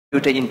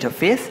computer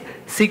interface,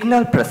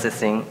 signal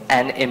processing,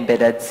 and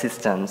embedded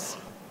systems.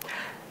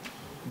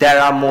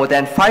 There are more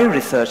than 5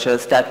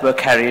 researchers that were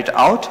carried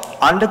out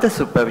under the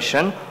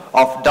supervision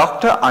of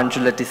Dr.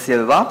 Anjula de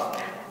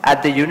Silva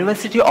at the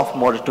University of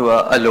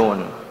Moratuwa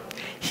alone.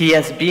 He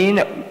has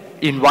been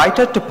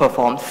invited to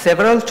perform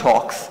several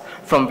talks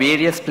from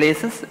various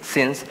places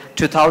since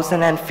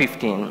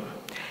 2015.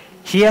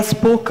 He has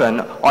spoken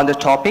on the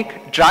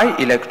topic dry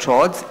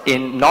electrodes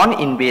in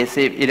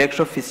non-invasive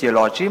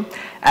electrophysiology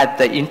at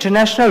the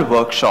International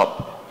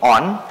Workshop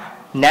on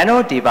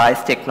Nano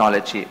Device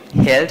Technology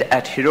held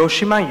at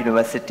Hiroshima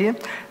University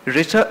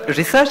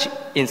Research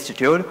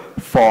Institute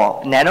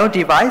for Nano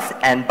Device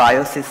and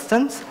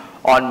Biosystems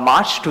on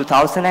March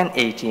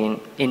 2018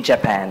 in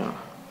Japan.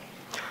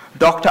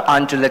 Dr.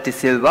 Anjula de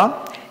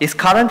Silva is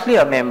currently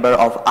a member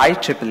of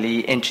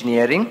IEEE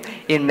Engineering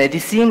in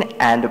Medicine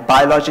and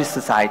Biology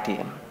Society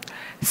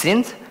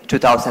since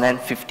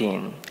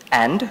 2015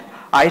 and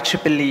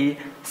IEEE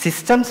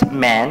Systems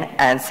Man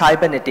and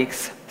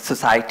Cybernetics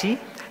Society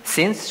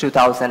since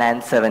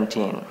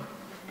 2017.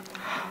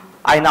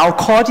 I now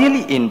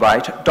cordially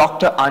invite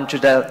Dr.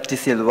 Anjula de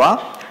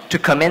Silva to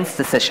commence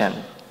the session.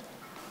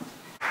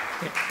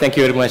 Thank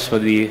you very much for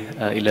the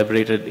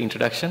elaborated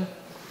introduction.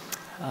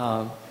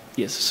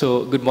 Yes,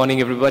 so good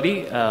morning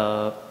everybody.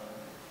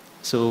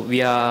 So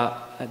we are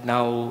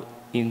now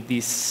in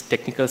this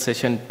technical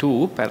session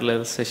 2,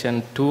 parallel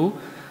session 2,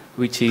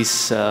 which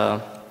is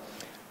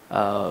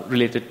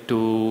related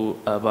to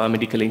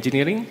biomedical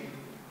engineering.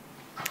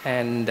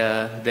 And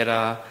there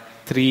are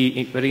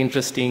 3 very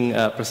interesting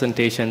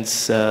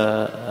presentations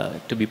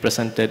to be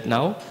presented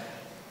now.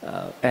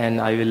 And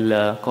I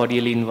will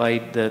cordially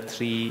invite the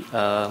 3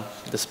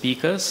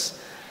 speakers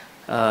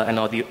and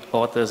all the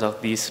authors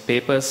of these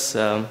papers,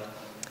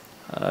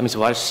 Ms.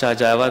 Harsha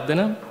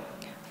Jayawardena,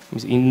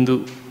 Ms.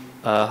 Indu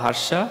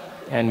Harsha,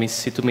 and Ms.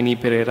 Situmini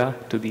Perera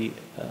to the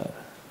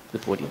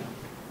podium.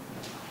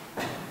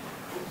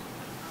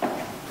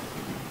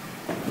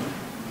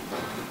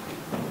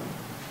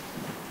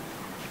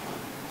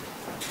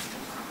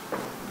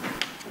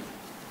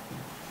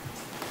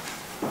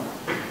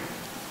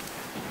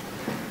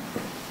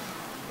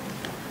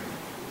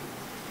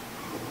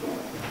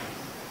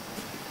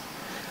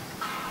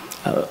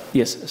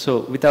 Yes,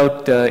 so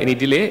without any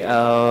delay,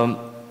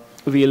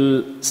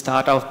 we'll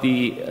start off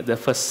the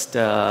first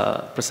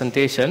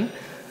presentation.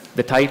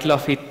 The title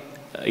of it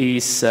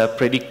is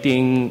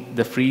Predicting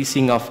the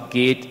Freezing of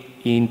Gait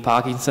in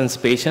Parkinson's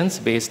Patients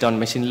Based on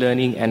Machine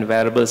Learning and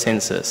Wearable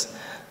Sensors,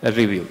 a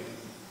review.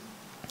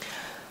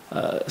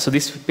 So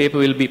this paper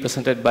will be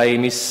presented by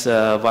Ms.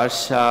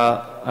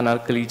 Harsha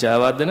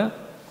Jayawardena.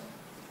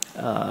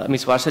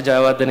 Ms. Harsha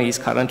Jayawardena is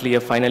currently a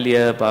final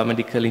year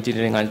biomedical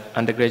engineering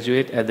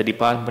undergraduate at the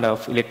Department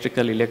of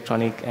Electrical,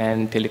 Electronic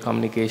and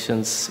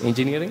Telecommunications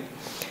Engineering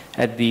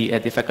at the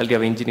Faculty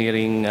of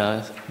Engineering,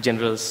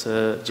 General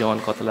Sir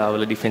John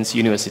Kothalavala Defense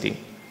University.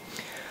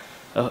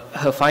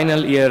 Her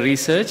final year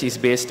research is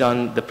based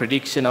on the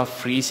prediction of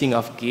freezing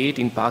of gait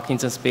in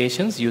Parkinson's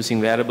patients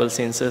using wearable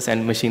sensors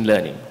and machine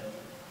learning.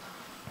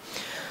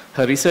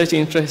 Her research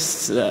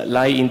interests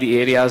lie in the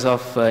areas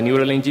of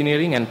neural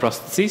engineering and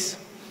prosthesis.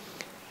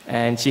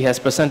 And she has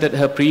presented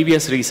her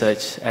previous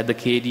research at the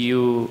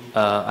KDU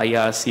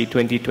IRC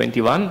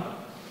 2021.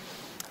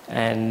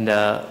 And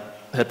her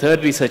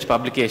 3rd research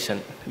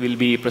publication will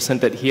be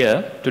presented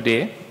here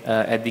today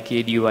at the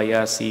KDU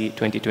IRC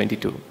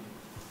 2022.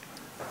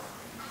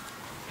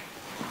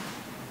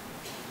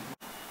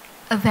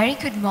 A very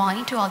good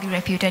morning to all the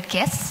reputed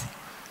guests,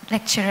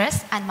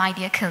 lecturers, and my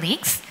dear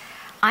colleagues.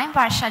 I'm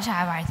Harsha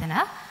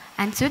Jayawardena,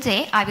 and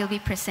today I will be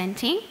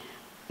presenting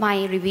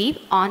my review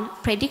on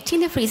predicting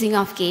the freezing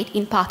of gait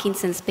in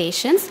Parkinson's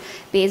patients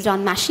based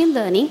on machine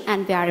learning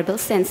and wearable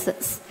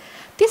sensors.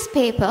 This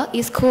paper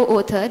is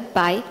co-authored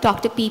by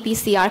Dr.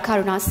 PPCR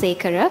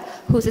Karunasekara,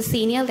 who's a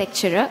senior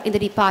lecturer in the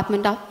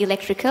Department of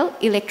Electrical,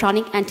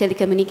 Electronic and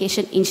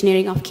Telecommunication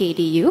Engineering of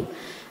KDU,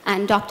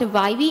 and Dr.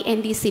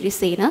 YVND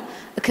Sirisena,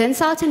 a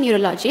consultant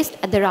neurologist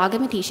at the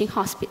Ragama Teaching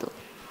Hospital.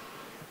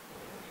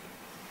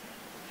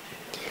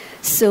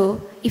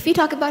 So, if we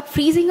talk about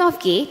freezing of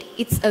gait,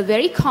 it's a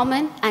very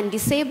common and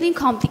disabling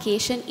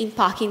complication in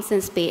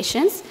Parkinson's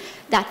patients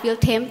that will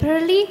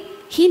temporarily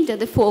hinder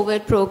the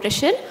forward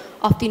progression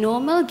of the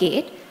normal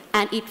gait,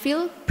 and it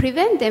will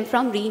prevent them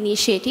from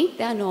reinitiating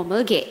their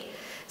normal gait.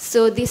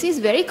 So this is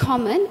very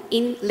common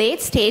in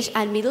late stage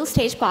and middle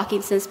stage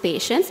Parkinson's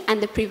patients,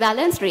 and the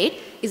prevalence rate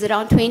is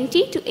around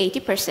 20 to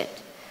 80%.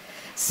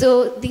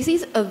 So this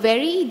is a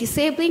very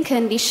disabling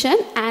condition,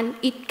 and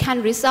it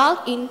can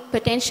result in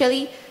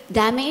potentially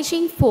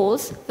damaging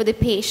falls for the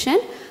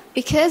patient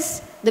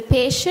because the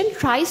patient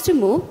tries to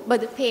move,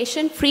 but the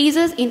patient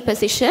freezes in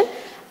position,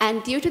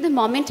 and due to the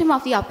momentum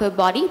of the upper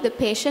body, the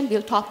patient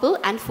will topple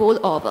and fall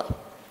over.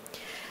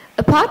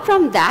 Apart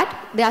from that,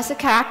 there's a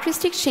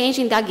characteristic change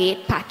in their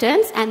gait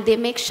patterns, and they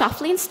make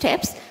shuffling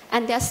steps,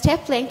 and their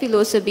step length will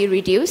also be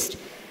reduced.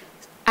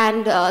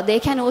 And they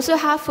can also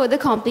have further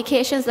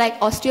complications like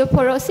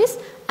osteoporosis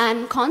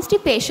and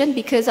constipation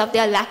because of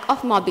their lack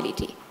of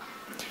mobility.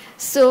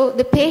 So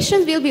the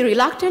patients will be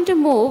reluctant to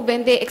move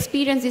when they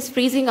experience this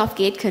freezing of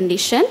gait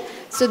condition.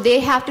 So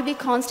they have to be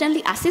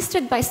constantly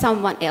assisted by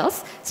someone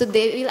else. So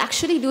they will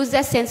actually lose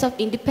their sense of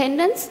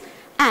independence,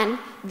 and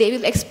they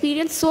will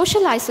experience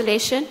social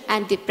isolation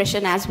and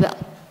depression as well.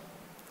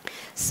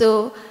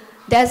 So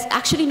there's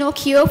actually no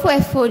cure for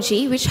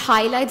F4G, which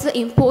highlights the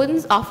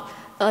importance of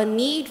a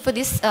need for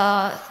this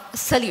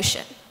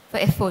solution for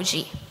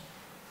F4G.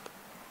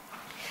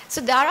 So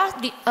there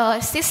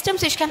are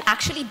systems which can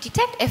actually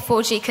detect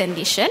F4G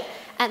condition,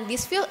 and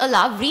this will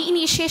allow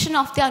reinitiation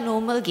of their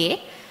normal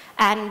gait,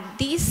 and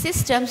these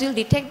systems will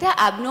detect their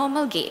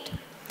abnormal gait.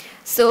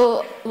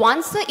 So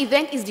once the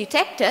event is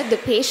detected, the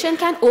patient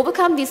can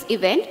overcome this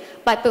event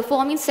by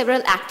performing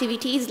several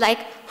activities like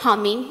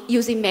humming,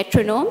 using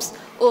metronomes,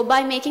 or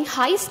by making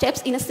high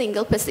steps in a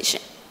single position.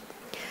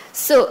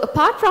 So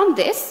apart from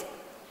this,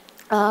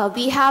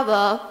 we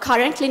have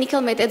current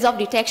clinical methods of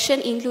detection,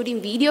 including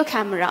video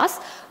cameras,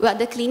 where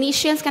the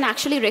clinicians can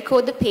actually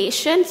record the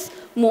patient's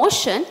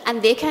motion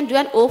and they can do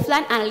an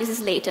offline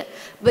analysis later.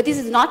 But this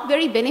is not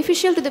very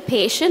beneficial to the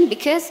patient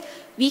because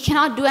we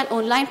cannot do an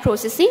online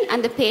processing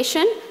and the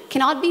patient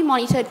cannot be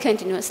monitored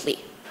continuously.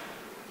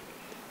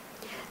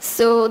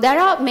 So there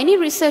are many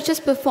researches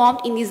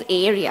performed in this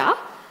area,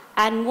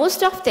 and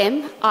most of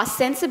them are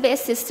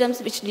sensor-based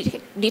systems which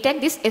detect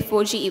these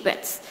F4G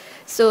events.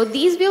 So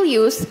these will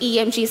use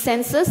EMG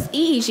sensors,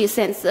 EEG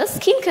sensors,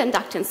 skin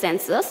conductance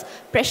sensors,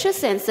 pressure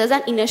sensors,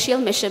 and inertial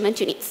measurement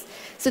units.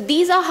 So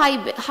these are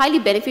highly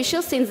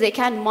beneficial since they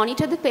can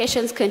monitor the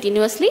patients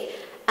continuously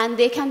and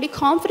they can be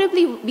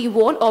comfortably be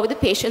worn over the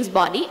patient's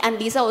body, and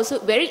these are also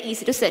very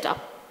easy to set up.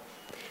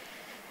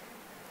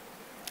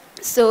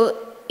 So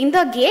in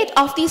the gait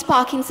of these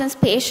Parkinson's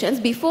patients,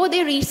 before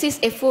they reach this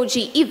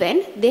F4G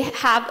event, they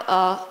have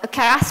a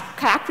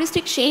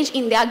characteristic change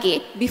in their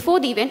gait before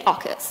the event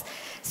occurs.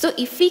 So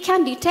if we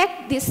can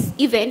detect this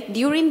event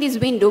during this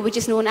window, which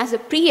is known as the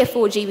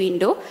pre-F4G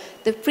window,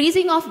 the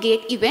freezing of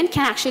gait event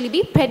can actually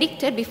be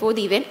predicted before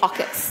the event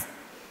occurs.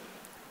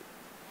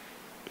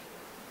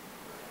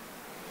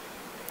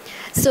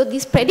 So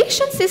these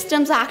prediction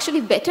systems are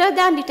actually better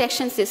than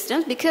detection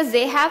systems because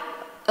they have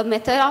a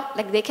method of,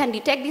 like they can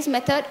detect this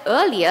method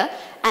earlier,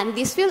 and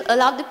this will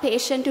allow the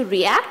patient to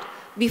react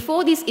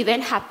before this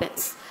event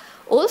happens.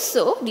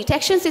 Also,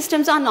 detection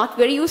systems are not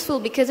very useful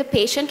because a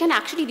patient can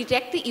actually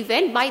detect the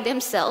event by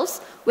themselves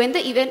when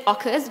the event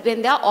occurs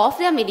when they are off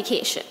their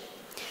medication.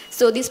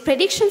 So this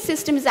prediction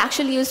system is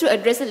actually used to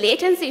address the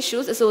latency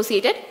issues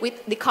associated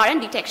with the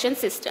current detection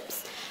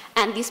systems.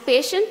 And these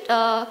patient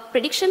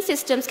prediction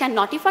systems can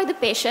notify the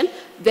patient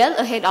well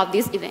ahead of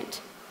this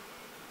event.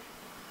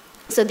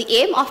 So the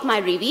aim of my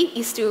review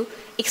is to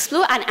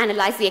explore and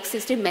analyze the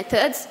existing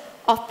methods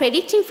of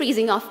predicting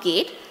freezing of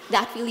gait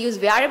that will use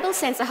wearable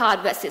sensor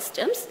hardware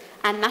systems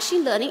and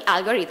machine learning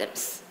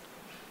algorithms.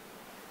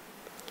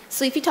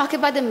 So if you talk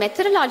about the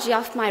methodology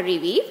of my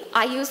review,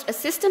 I used a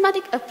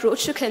systematic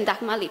approach to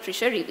conduct my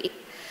literature review.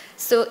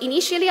 So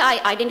initially,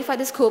 I identified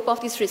the scope of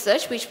this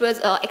research, which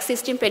was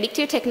existing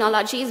predictive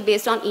technologies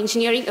based on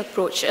engineering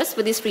approaches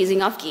for this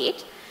freezing of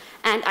gait.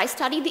 And I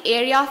studied the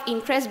area of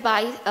interest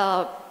by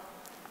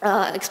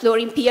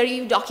exploring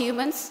peer-reviewed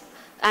documents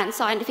and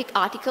scientific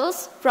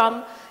articles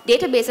from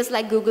databases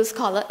like Google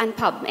Scholar and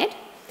PubMed.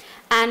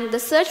 And the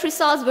search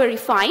results were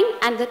refined,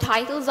 and the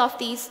titles of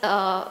these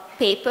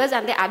papers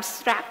and the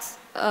abstracts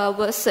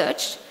were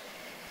searched.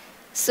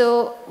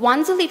 So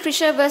once the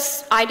literature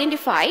was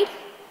identified,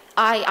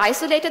 I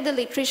isolated the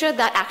literature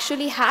that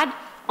actually had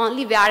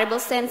only wearable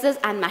sensors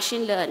and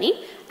machine learning,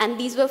 and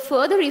these were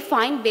further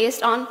refined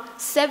based on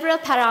several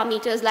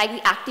parameters like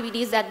the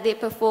activities that they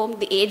perform,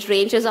 the age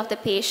ranges of the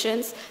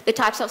patients, the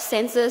types of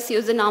sensors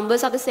used, the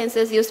numbers of the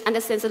sensors used, and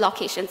the sensor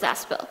locations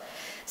as well.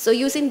 So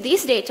using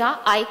this data,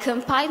 I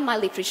compiled my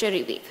literature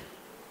review.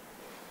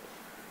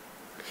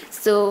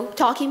 So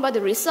talking about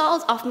the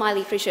results of my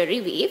literature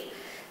review,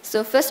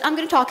 so first I'm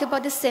going to talk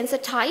about the sensor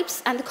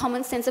types and the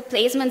common sensor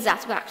placements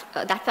that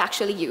were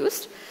actually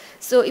used.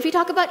 So if we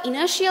talk about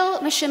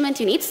inertial measurement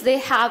units, they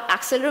have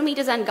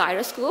accelerometers and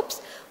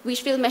gyroscopes,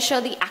 which will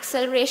measure the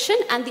acceleration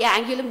and the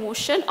angular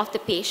motion of the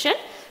patient.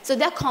 So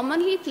they're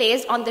commonly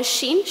placed on the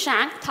shin,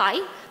 shank,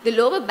 thigh, the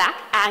lower back,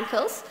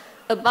 ankles,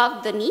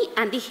 above the knee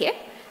and the hip.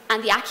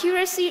 And the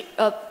accuracy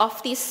of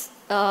these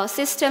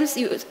systems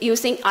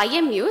using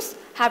IMUs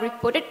have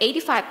reported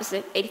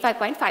 85%,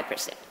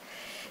 85.5%.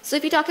 So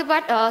if you talk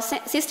about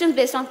systems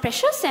based on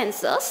pressure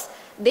sensors,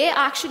 they are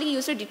actually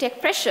used to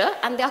detect pressure,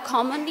 and they are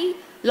commonly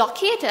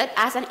located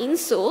as an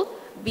insole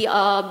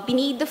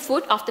beneath the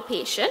foot of the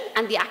patient,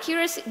 and the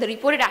accuracy, the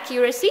reported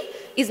accuracy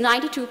is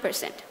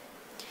 92%.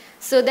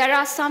 So there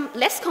are some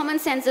less common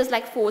sensors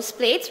like force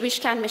plates,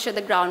 which can measure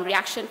the ground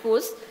reaction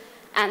force,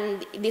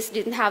 and this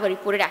didn't have a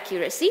reported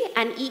accuracy.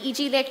 And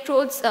EEG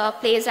electrodes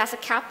placed as a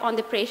cap on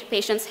the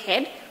patient's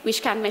head,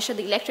 which can measure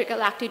the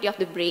electrical activity of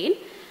the brain.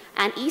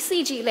 And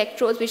ECG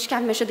electrodes, which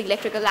can measure the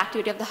electrical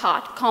activity of the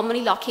heart,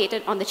 commonly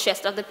located on the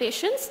chest of the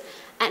patients.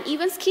 And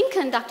even skin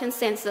conductance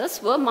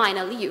sensors were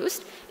minorly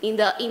used in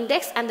the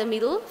index and the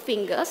middle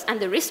fingers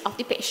and the wrist of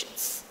the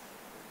patients.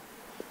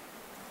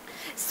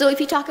 So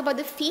if you talk about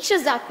the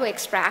features that were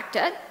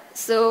extracted,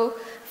 so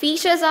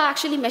features are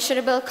actually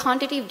measurable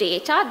quantitative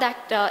data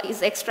that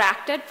is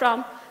extracted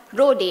from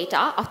raw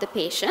data of the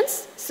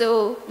patients.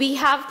 So we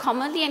have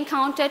commonly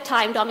encountered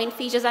time domain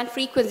features and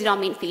frequency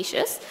domain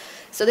features.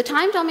 So the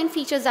time domain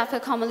features that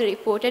were commonly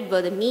reported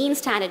were the mean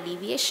standard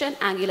deviation,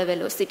 angular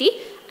velocity,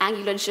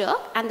 angular jerk,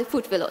 and the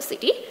foot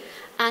velocity.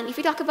 And if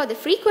you talk about the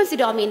frequency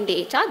domain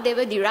data, they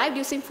were derived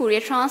using Fourier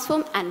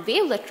transform and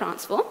wavelet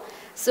transform.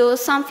 So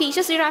some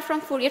features derived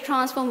from Fourier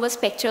transform were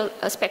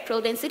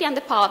spectral density and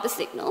the power of the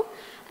signal.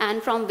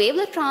 And from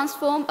wavelet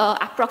transform,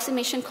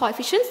 approximation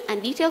coefficients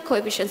and detail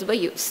coefficients were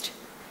used.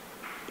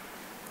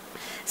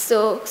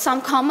 So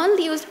some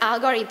commonly used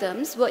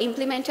algorithms were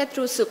implemented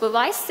through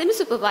supervised,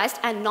 semi-supervised,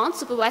 and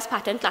non-supervised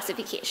pattern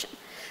classification.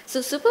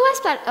 So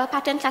supervised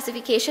pattern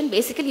classification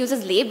basically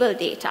uses label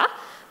data,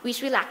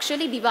 which will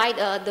actually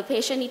divide the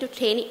patient into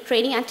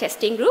training and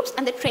testing groups,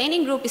 and the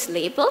training group is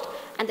labeled,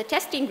 and the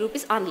testing group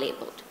is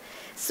unlabeled.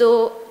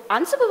 So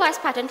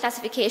unsupervised pattern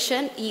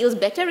classification yields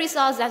better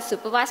results than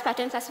supervised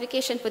pattern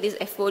classification for this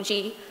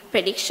FOG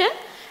prediction.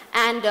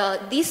 And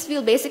this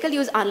will basically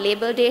use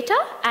unlabeled data,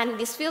 and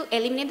this will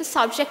eliminate the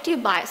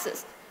subjective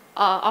biases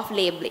of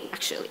labeling,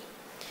 actually.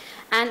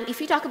 And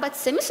if you talk about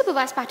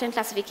semi-supervised pattern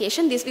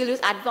classification, this will use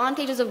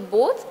advantages of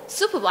both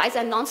supervised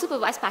and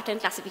non-supervised pattern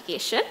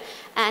classification.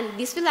 And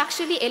this will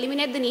actually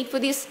eliminate the need for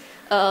these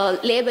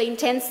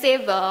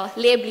labor-intensive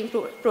labeling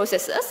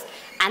processes.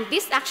 And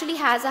this actually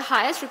has the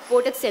highest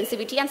reported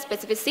sensitivity and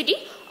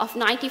specificity of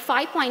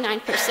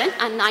 95.9%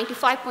 and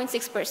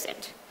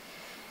 95.6%.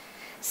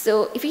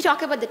 So if we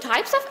talk about the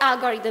types of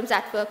algorithms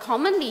that were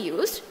commonly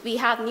used, we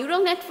have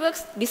neural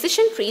networks,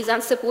 decision trees,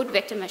 and support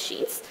vector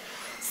machines.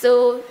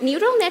 So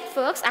neural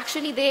networks,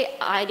 actually they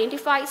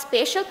identify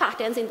spatial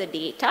patterns in the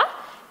data,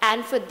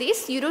 and for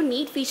this you don't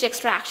need feature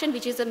extraction,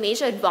 which is a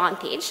major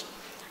advantage.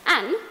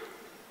 And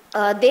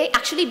they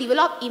actually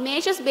develop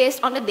images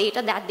based on the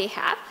data that they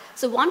have.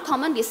 So one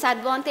common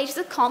disadvantage is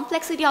the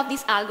complexity of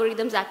these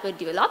algorithms that were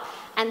developed,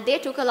 and they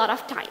took a lot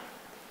of time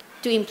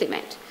to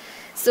implement.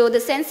 So the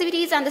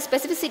sensitivities and the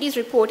specificities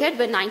reported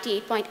were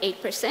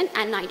 98.8%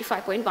 and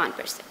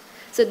 95.1%.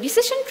 So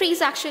decision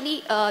trees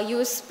actually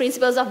use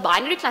principles of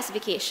binary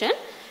classification,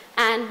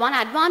 and one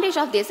advantage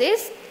of this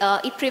is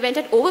it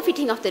prevented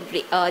overfitting of the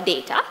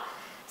data.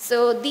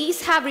 So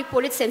these have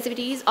reported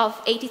sensitivities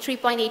of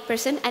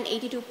 83.8% and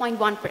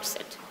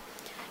 82.1%.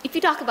 If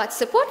you talk about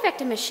support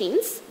vector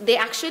machines, they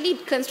actually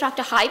construct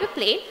a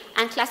hyperplane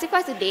and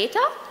classify the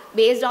data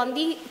based on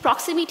the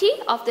proximity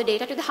of the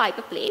data to the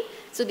hyperplane.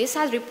 So this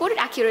has reported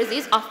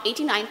accuracies of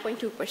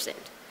 89.2%.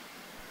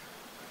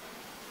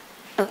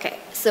 Okay,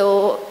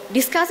 so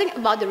discussing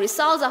about the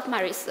results of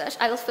my research,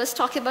 I will first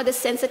talk about the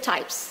sensor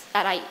types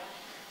that I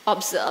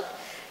observed.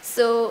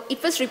 So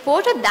it was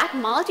reported that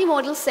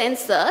multimodal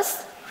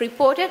sensors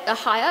reported a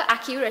higher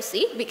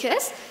accuracy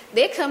because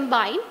they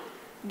combine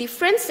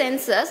different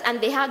sensors and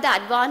they have the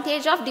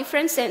advantage of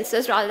different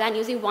sensors rather than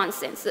using one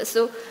sensor.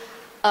 So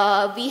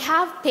we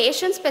have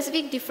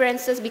patient-specific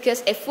differences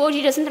because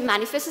FOG doesn't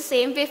manifest the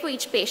same way for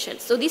each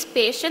patient. So these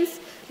patients'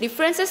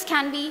 differences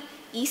can be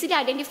easily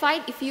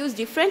identified if you use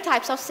different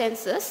types of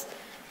sensors.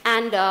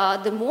 And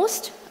the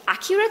most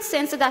accurate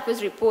sensor that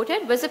was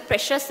reported was the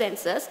pressure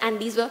sensors, and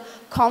these were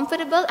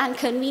comfortable and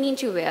convenient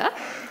to wear,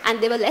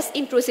 and they were less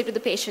intrusive to the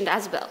patient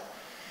as well.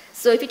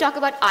 So if you talk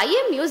about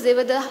IMUs, they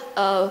were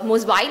the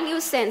most widely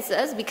used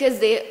sensors because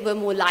they were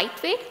more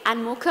lightweight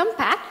and more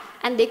compact,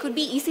 and they could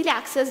be easily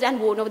accessed and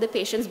worn over the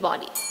patient's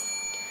body.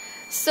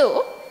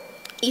 So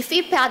if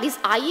we pair these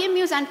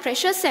IMUs and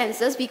pressure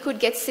sensors, we could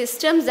get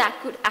systems that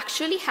could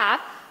actually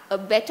have a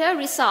better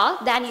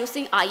result than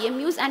using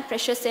IMUs and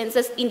pressure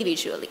sensors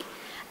individually.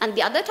 And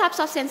the other types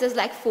of sensors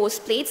like force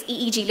plates,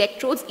 EEG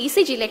electrodes,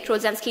 ECG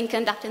electrodes, and skin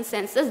conductance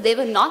sensors, they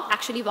were not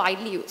actually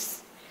widely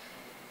used.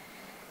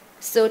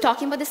 So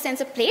talking about the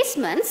sensor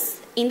placements,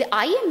 in the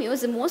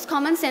IMUs, the most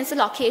common sensor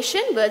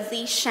location was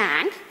the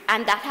shank,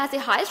 and that has the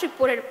highest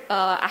reported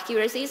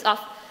accuracies of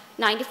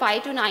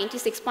 95 to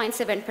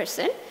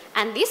 96.7%,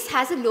 and this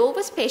has the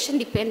lowest patient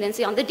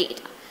dependency on the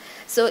data.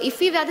 So if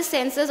we wear the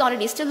sensors on a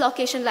distal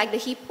location like the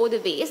hip or the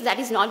waist, that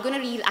is not going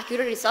to yield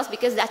accurate results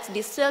because that's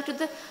distal to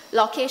the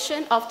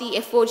location of the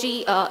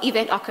FOG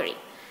event occurring.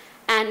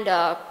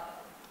 And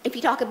if we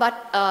talk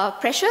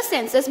about pressure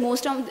sensors,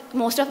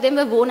 most of them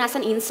were worn as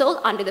an insole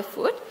under the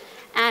foot.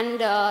 And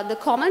the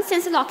common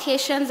sensor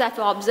locations that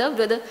were observed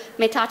were the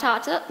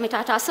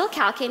metatarsal,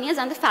 calcaneus,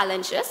 and the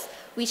phalanges,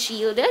 which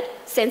yielded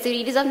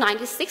sensitivities of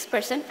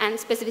 96% and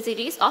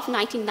specificities of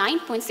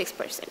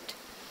 99.6%.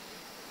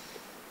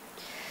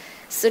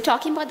 So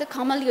talking about the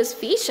commonly used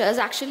features,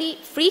 actually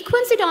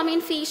frequency domain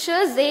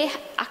features, they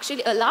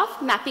actually allow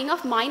mapping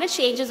of minor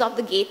changes of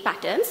the gait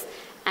patterns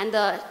and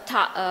the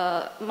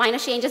minor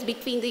changes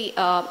between the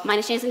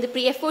minor changes in the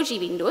pre-FOG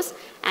windows,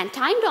 and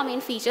time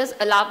domain features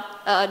allow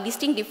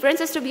distinct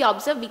differences to be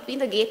observed between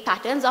the gait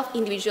patterns of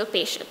individual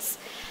patients.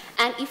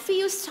 And if we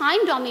use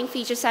time domain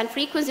features and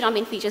frequency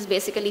domain features,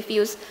 basically if we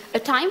use a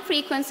time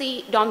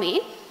frequency domain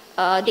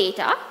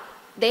data,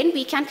 then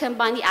we can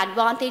combine the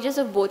advantages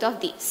of both of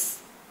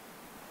these.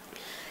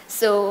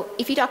 So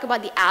if you talk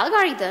about the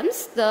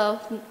algorithms, the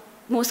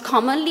most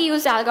commonly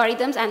used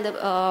algorithms and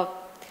the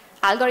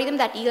algorithm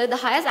that yielded the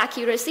highest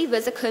accuracy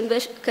was the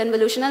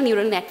convolutional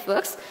neural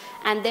networks.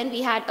 And then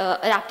we had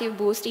adaptive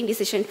boosting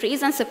decision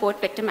trees and support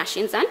vector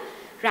machines and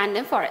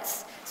random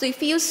forests. So if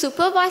we use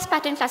supervised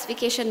pattern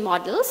classification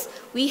models,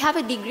 we have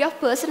a degree of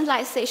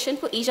personalization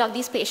for each of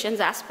these patients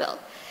as well.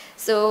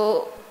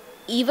 So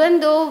even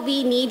though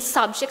we need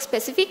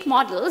subject-specific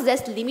models,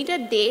 there's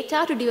limited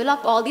data to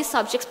develop all these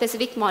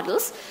subject-specific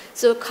models.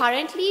 So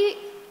currently,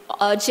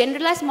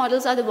 generalized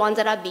models are the ones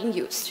that are being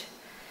used.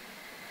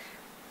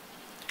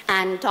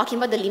 And talking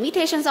about the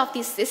limitations of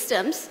these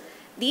systems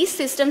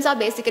are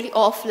basically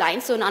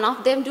offline, so none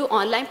of them do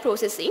online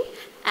processing.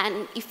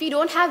 And if we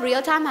don't have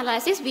real-time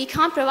analysis, we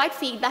can't provide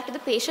feedback to the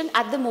patient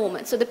at the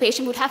moment. So the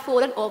patient would have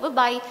fallen over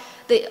by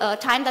the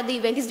time that the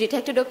event is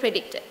detected or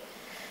predicted.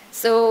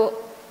 So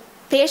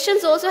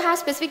patients also have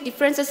specific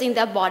differences in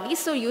their bodies,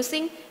 so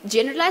using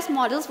generalized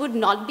models would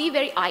not be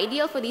very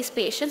ideal for these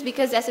patients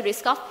because there's a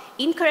risk of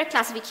incorrect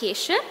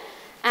classification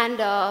and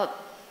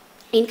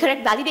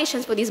incorrect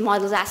validations for these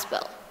models as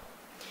well.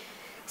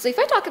 So if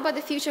I talk about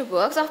the future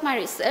works of my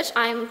research,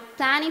 I'm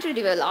planning to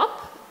develop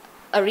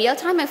a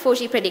real-time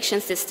FOG prediction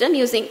system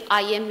using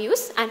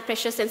IMUs and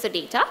pressure sensor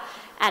data,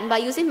 and by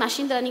using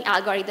machine learning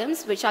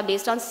algorithms which are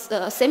based on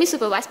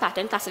semi-supervised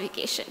pattern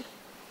classification.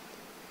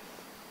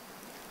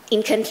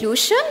 In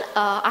conclusion,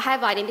 I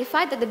have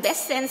identified that the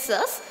best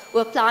sensors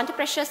were plantar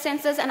pressure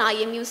sensors and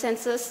IMU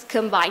sensors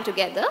combined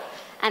together,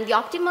 and the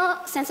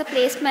optimal sensor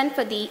placement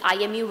for the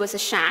IMU was a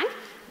shank,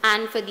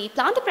 and for the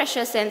plantar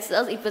pressure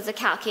sensors, it was the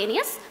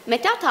calcaneus,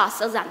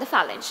 metatarsals, and the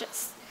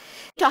phalanges.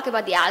 Talk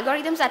about the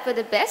algorithms that were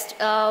the best.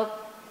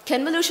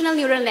 Convolutional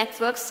neural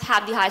networks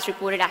have the highest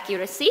reported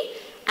accuracy,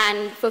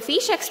 and for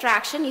feature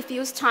extraction, if you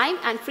use time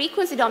and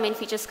frequency domain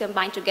features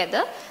combined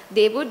together,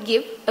 they would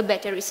give a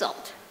better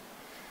result.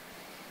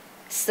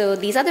 So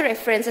these are the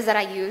references that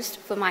I used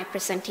for my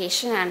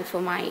presentation and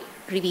for my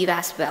review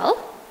as well.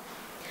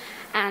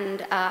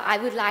 And I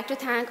would like to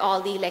thank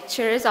all the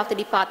lecturers of the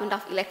Department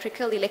of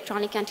Electrical,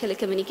 Electronic and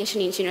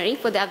Telecommunication Engineering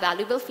for their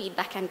valuable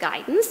feedback and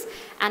guidance,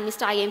 and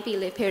Mr. IMP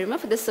Perera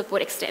for the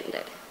support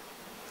extended.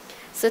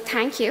 So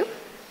thank you.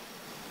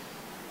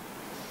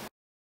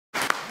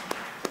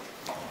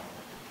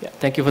 Yeah,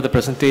 thank you for the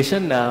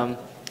presentation.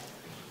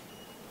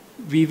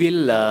 We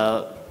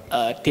will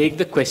take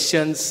the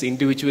questions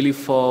individually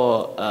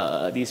for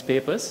these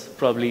papers,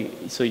 probably,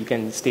 so you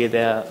can stay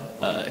there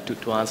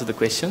to answer the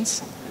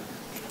questions.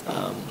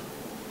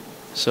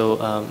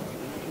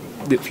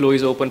 The floor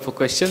is open for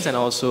questions, and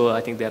also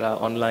I think there are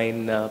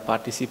online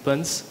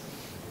participants.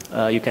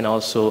 You can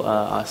also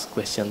ask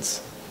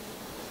questions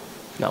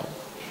now.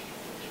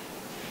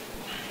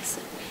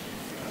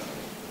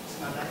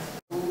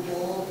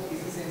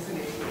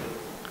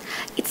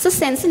 It's a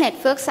sensor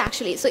networks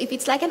actually. So if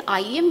it's like an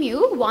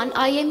IMU, one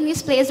IMU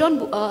is placed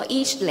on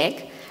each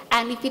leg.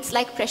 And if it's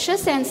like pressure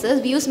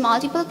sensors, we use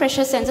multiple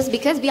pressure sensors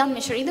because we are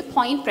measuring the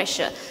point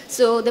pressure.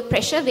 So the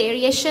pressure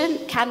variation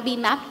can be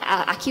mapped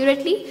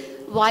accurately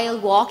while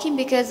walking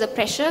because the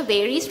pressure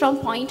varies from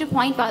point to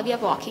point while we are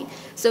walking.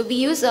 So we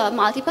use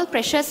multiple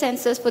pressure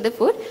sensors for the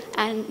foot,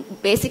 and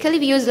basically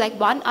we use like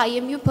one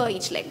IMU per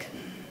each leg.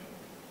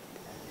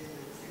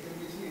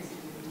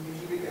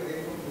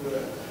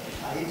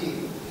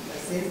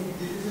 Since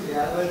this is a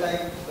wearable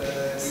type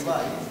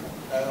device,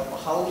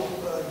 how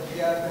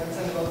we are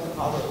concerned about the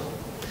power?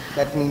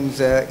 That means,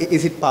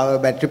 is it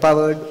battery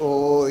powered,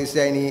 or is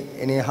there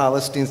any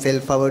harvest in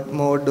self-powered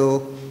mode?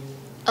 Or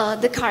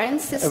the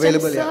current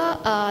systems,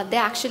 they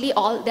actually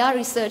they are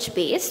research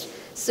based.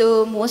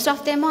 So most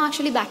of them are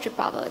actually battery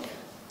powered.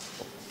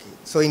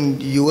 So in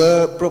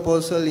your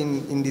proposal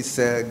in this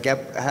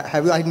gap,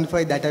 have you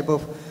identified that type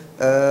of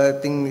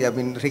thing have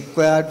been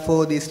required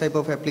for this type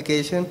of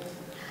application?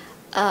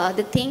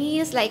 The thing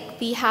is, like,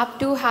 we have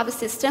to have a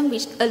system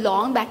which a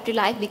long battery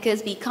life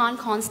because we can't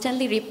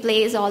constantly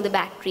replace all the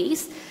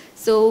batteries.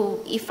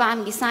 So if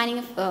I'm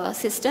designing a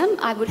system,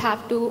 I would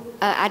have to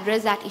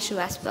address that issue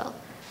as well.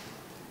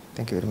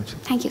 Thank you very much.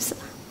 Thank you, sir.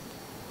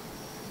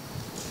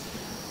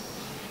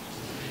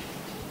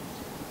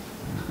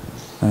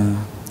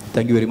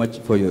 Thank you very much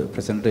for your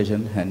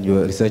presentation and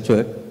your research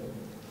work.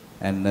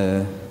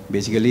 And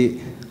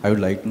basically, I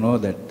would like to know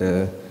that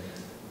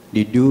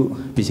did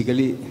you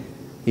physically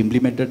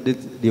implemented this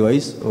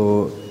device,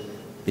 or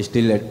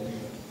still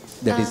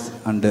that is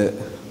under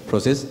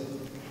process?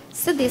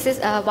 So this is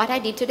what I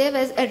did today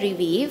was a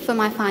review for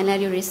my final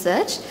year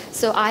research.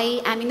 So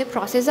I am in the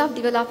process of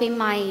developing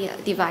my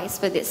device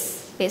for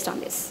this, based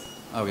on this.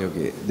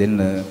 Okay. Then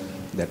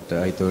that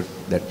I thought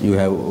that you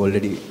have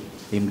already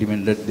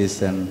implemented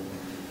this, and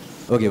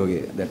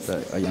okay,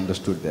 that I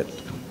understood that.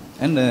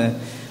 And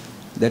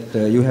that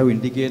you have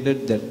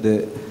indicated that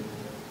the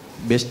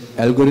best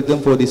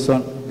algorithm for this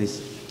one,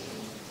 this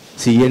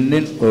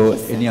CNN or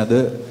any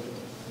other,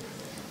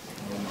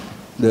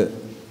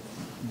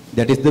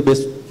 that is the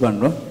best one,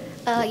 no?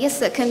 Yes,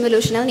 sir.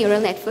 Convolutional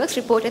neural networks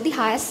reported the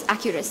highest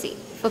accuracy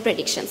for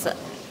prediction, sir.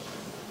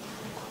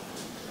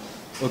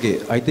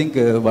 Okay, I think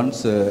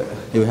once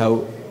you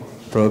have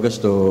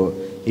progressed or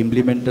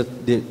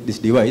implemented this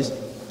device,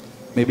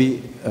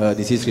 maybe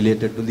this is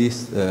related to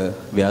this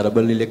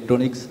wearable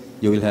electronics.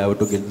 You will have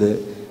to get the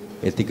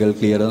ethical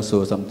clearance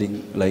or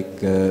something like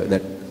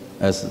that,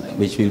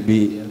 which will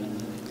be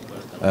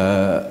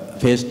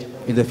faced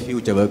in the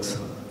future works.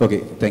 Okay,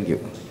 thank you.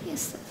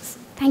 Yes, sir.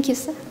 Thank you,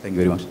 sir. Thank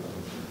you very much.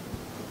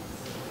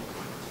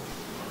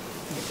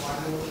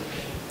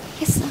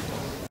 Yes, sir.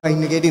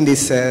 Indicating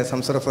this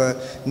some sort of a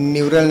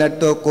neural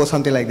network or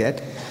something like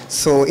that.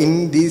 So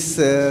in this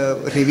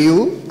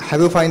review,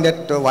 have you find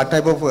that what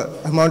type of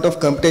amount of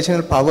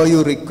computational power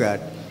you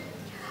required?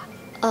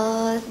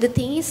 The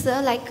thing is,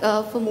 sir, like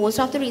for most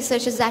of the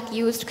researchers that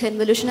used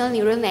convolutional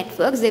neural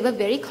networks, they were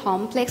very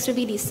complex to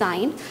be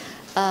designed.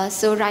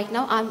 So right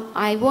now,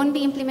 I won't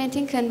be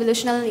implementing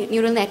convolutional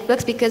neural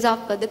networks because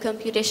of the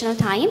computational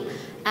time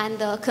and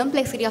the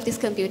complexity of this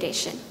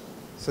computation.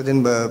 So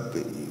then,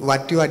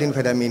 what you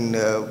identified? I mean,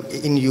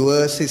 in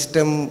your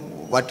system,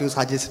 what you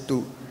suggest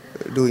to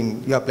do?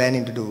 You are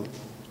planning to do?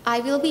 I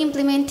will be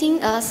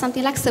implementing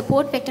something like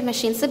support vector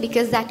machines, sir,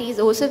 because that is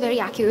also very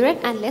accurate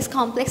and less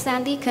complex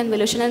than the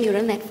convolutional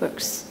neural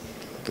networks.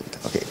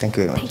 Okay, thank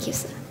you very much. Thank you,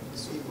 sir.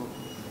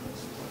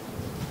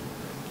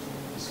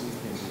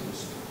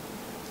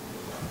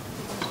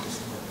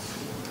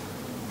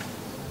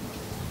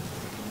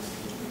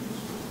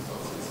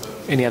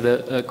 Any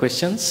other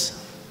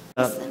questions?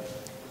 Yes, sir.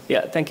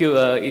 Yeah, thank you.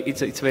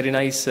 It's a very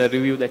nice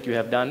review that you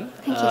have done.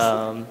 Thank you,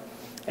 sir.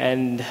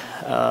 And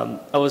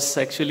I was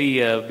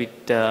actually a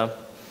bit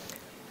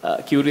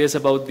curious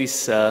about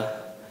this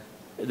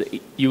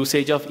the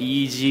usage of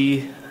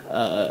EEG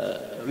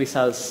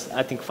results.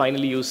 I think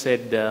finally you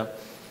said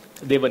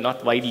they were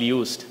not widely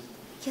used.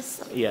 Yes,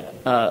 sir. Yeah.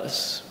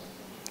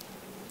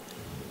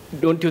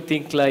 Don't you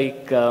think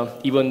like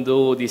even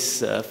though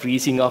this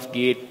freezing of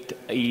gait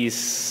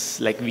is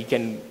like we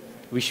can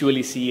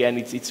visually see and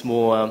it's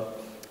more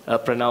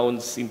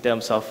pronounced in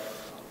terms of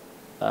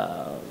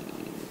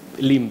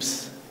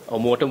limbs or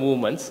motor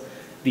movements,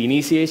 the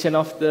initiation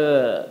of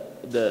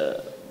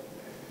the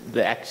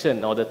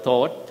action or the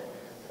thought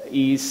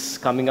is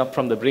coming up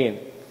from the brain.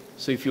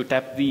 So if you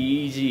tap the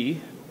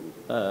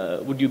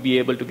EEG, would you be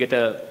able to get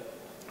a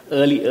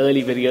very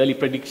early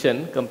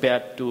prediction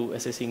compared to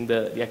assessing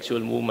the actual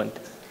movement?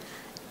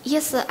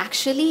 Yes, sir.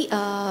 Actually,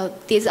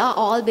 these are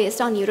all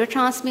based on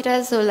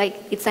neurotransmitters. So, like,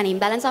 it's an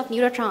imbalance of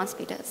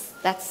neurotransmitters.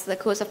 That's the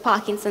cause of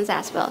Parkinson's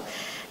as well.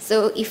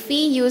 So, if we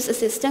use a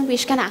system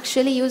which can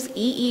actually use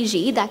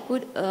EEG, that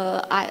would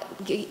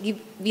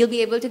we'll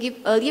be able to give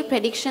earlier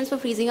predictions for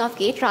freezing of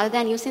gait rather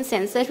than using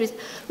sensors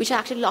which are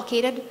actually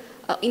located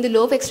in the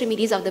lower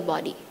extremities of the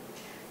body.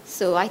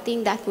 So, I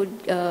think that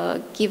would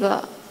give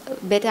an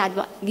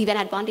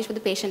advantage for the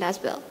patient as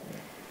well.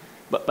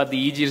 But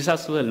the EEG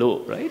results were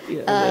low, right?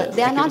 Yeah,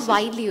 they are not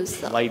widely used,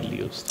 sir. Widely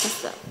used. Yes,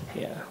 sir.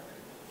 Yeah.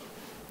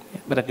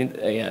 But I think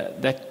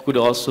that could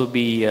also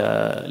be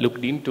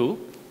looked into.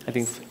 I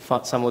think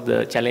some of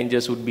the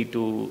challenges would be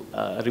to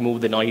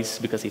remove the noise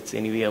because it's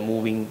anyway a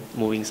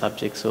moving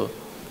subject. So,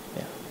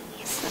 yeah.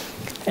 Yes, sir.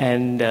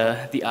 And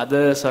the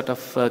other sort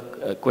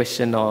of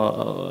question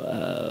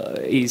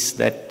is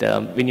that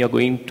when you're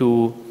going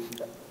to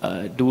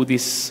do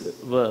this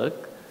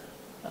work,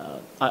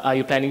 are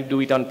you planning to do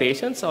it on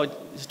patients or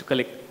just to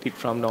collect it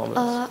from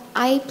normals?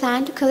 I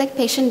plan to collect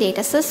patient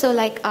data, sir. So,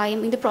 like, I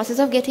am in the process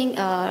of getting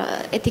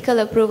ethical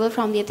approval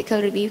from the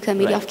Ethical Review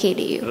Committee of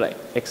KDU. Right.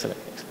 Excellent.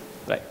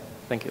 Right.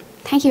 Thank you.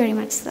 Thank you very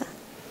much, sir.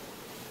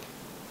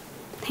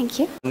 Thank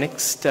you.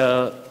 Next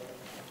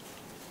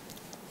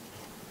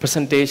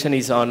presentation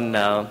is on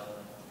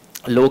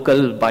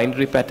local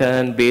binary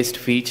pattern-based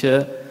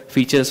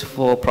features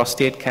for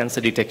prostate cancer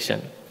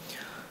detection.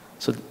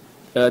 So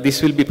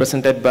this will be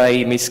presented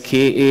by Ms.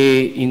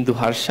 K.A. Indu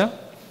Harsha.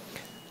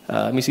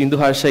 Ms. Indu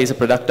Harsha is a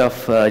product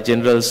of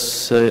General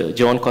Sir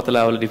John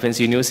Kothalavala Defence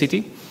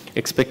University,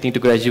 expecting to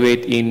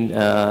graduate in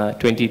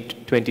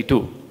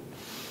 2022.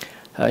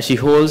 She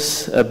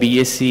holds a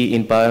BSc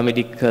in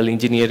Biomedical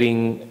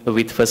Engineering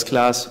with first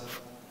class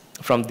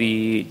from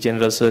the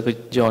General Sir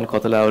John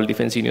Kothalavala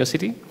Defence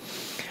University.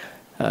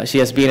 She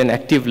has been an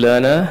active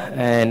learner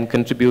and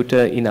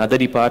contributor in other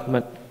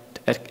department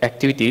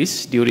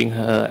activities during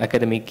her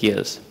academic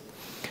years.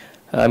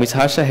 Ms.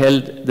 Harsha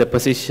held the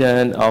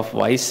position of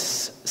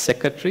Vice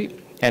Secretary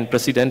and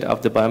President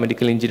of the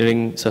Biomedical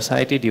Engineering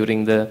Society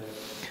during the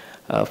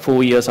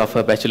 4 years of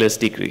her bachelor's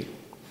degree.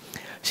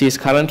 She is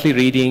currently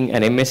reading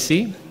an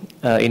MSc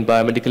in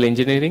Biomedical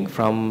Engineering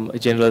from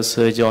General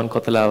Sir John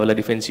Kothalavala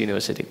Defence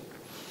University.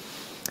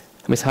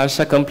 Ms.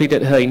 Harsha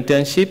completed her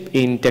internship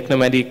in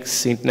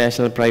Technomedics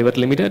International Private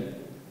Limited,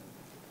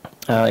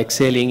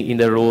 excelling in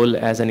the role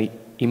as an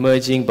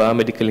emerging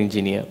biomedical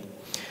engineer.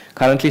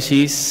 Currently,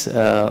 she is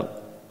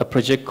a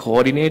project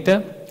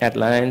coordinator at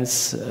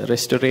Lions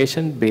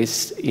Restoration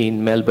based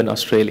in Melbourne,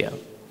 Australia.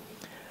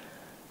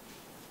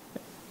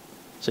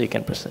 So you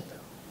can present.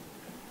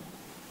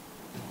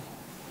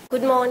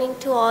 Good morning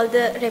to all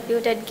the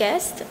reputed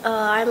guests.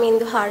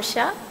 I'm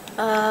Harsha.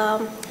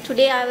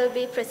 Today I will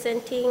be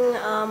presenting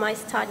my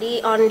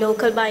study on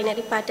local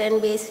binary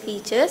pattern-based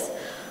features,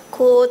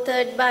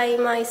 co-authored by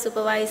my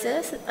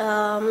supervisors,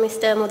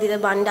 Mr. Mudita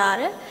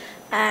Bandara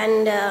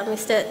and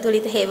Mr.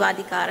 Dulitha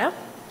Hewadikaram.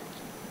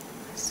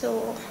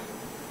 So,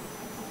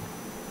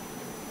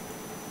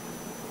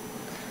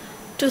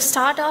 to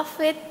start off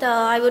with,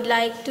 I would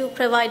like to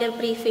provide a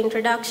brief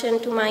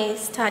introduction to my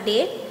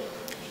study.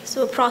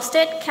 So,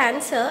 prostate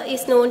cancer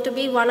is known to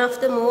be one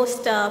of the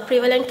most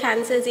prevalent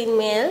cancers in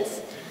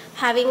males,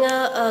 having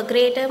a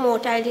greater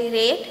mortality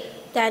rate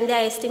than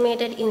their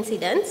estimated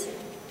incidence.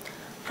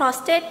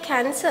 Prostate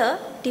cancer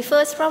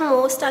differs from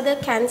most other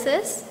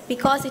cancers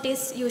because it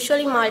is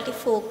usually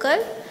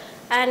multifocal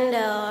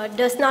and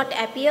does not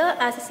appear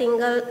as a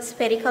single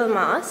spherical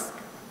mass.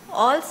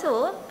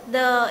 Also,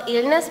 the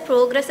illness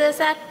progresses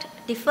at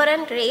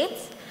different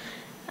rates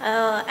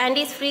and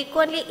is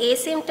frequently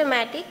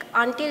asymptomatic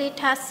until it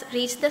has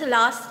reached the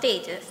last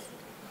stages.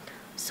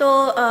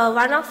 So,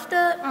 one of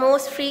the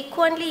most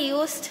frequently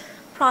used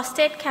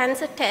prostate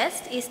cancer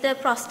tests is the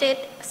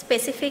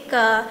prostate-specific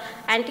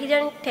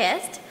antigen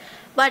test.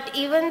 But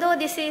even though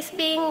this is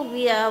being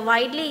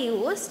widely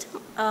used,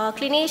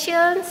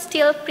 clinicians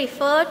still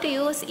prefer to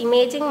use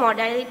imaging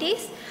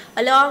modalities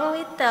along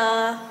with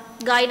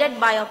guided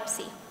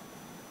biopsy.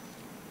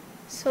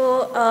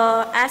 So,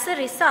 as a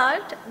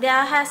result,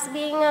 there has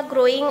been a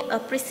growing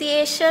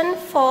appreciation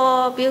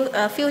for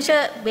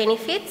future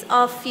benefits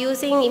of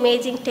using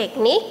imaging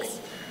techniques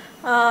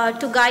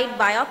to guide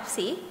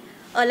biopsy,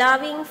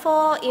 allowing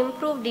for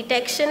improved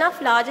detection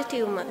of larger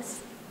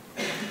tumors.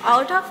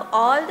 Out of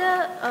all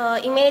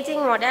the imaging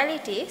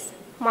modalities,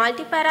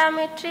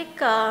 multiparametric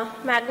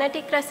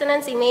magnetic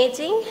resonance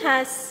imaging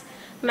has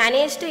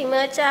managed to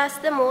emerge as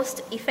the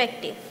most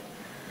effective.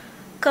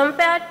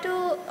 Compared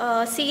to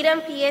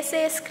serum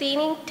PSA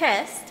screening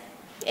test,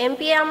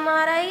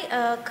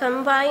 MPMRI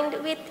combined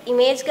with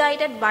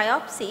image-guided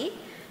biopsy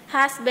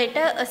has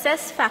better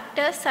assessed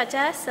factors such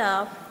as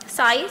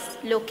size,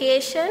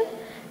 location,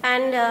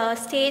 and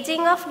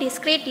staging of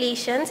discrete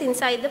lesions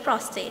inside the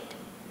prostate.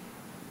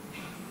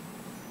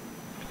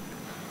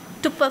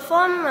 To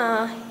perform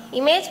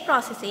image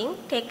processing,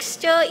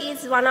 texture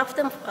is one of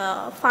the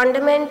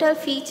fundamental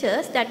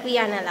features that we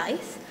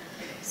analyze.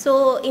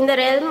 So, in the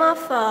realm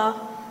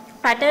of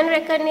pattern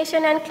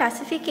recognition and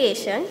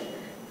classification,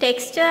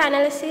 texture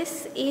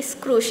analysis is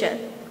crucial.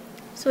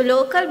 So,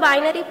 local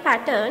binary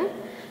pattern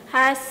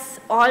has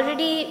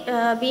already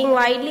been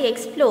widely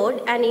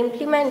explored and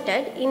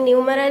implemented in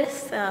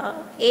numerous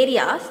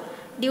areas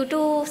due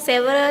to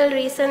several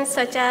reasons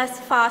such as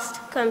fast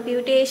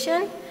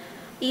computation,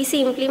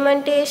 easy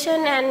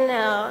implementation,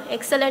 and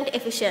excellent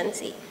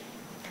efficiency.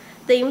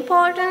 The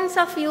importance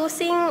of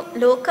using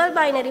local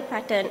binary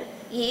pattern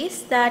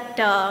is that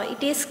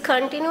it is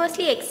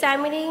continuously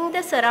examining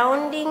the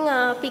surrounding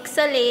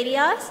pixel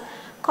areas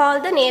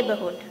called the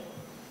neighborhood.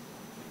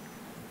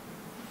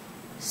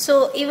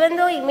 So, even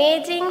though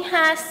imaging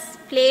has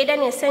played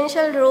an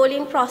essential role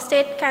in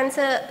prostate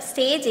cancer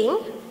staging,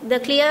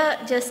 the clear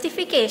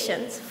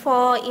justifications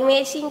for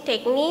imaging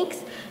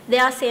techniques,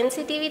 their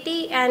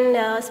sensitivity and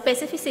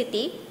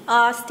specificity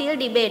are still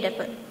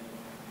debatable.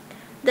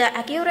 The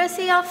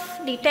accuracy of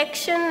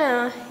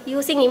detection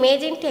using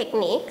imaging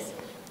techniques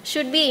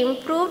should be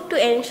improved to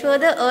ensure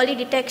the early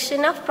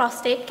detection of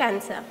prostate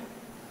cancer.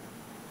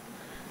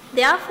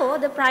 Therefore,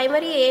 the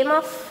primary aim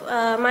of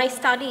my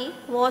study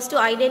was to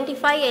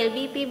identify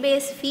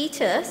LBP-based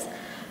features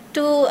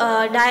to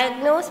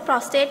diagnose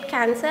prostate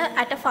cancer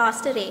at a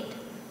faster rate.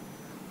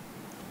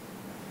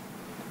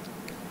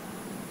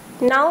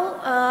 Now,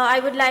 I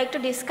would like to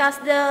discuss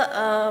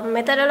the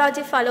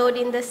methodology followed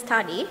in the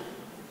study.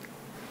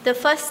 The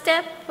first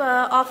step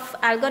of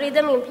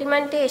algorithm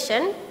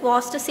implementation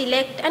was to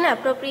select an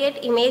appropriate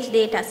image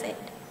dataset.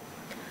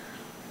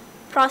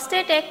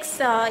 Prostate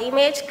X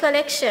image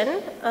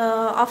collection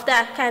of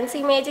the Cancer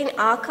Imaging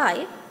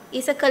Archive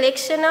is a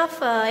collection of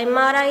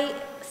MRI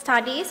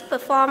studies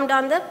performed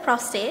on the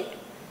prostate.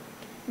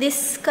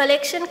 This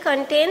collection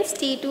contains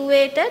T2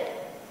 weighted,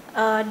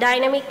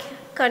 dynamic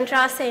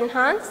contrast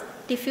enhanced,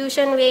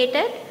 diffusion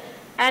weighted,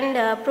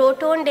 and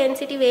proton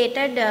density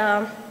weighted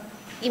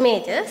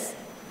images.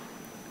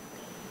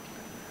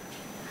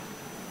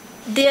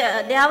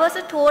 There was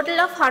a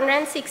total of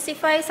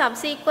 165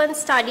 subsequent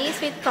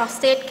studies with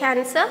prostate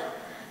cancer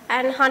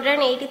and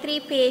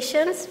 183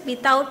 patients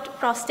without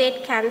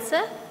prostate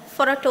cancer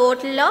for a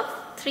total of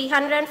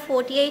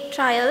 348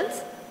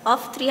 trials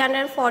of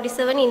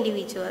 347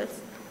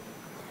 individuals.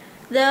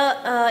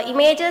 The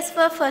images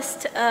were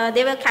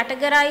they were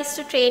categorized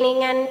to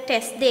training and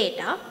test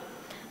data.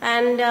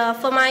 And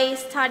for my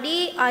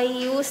study, I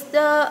used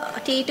the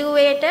T2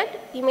 weighted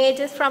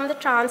images from the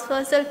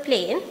transversal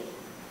plane.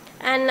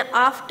 And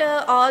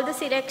after all the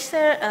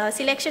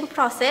selection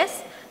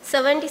process,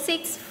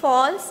 76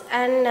 false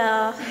and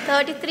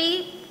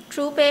 33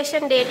 true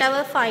patient data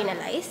were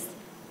finalized.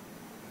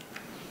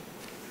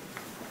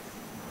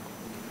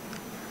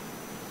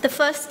 The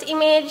first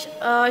image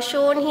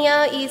shown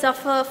here is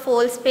of a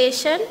false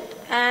patient,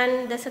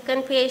 and the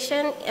second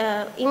patient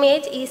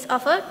image is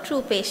of a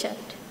true patient.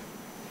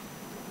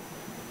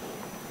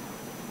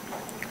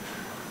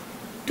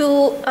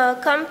 To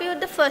compute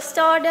the first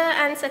order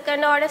and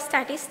second order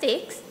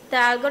statistics, the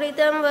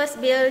algorithm was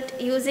built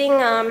using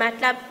a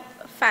MATLAB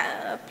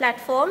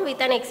platform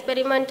with an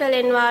experimental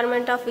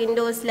environment of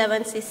Windows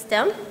 11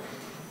 system.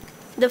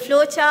 The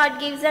flowchart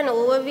gives an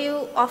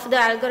overview of the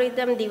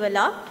algorithm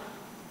developed,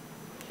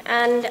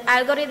 and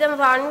algorithm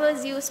 1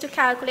 was used to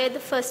calculate the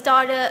first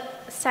order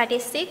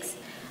statistics,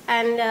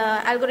 and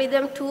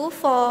algorithm 2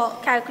 for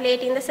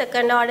calculating the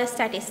second order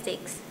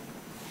statistics.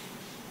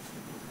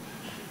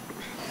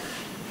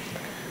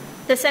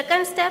 The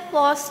second step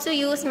was to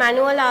use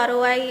manual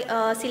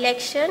ROI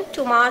selection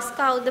to mask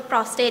out the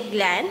prostate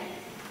gland.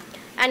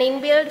 An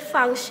inbuilt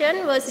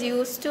function was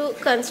used to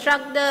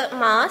construct the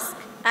mask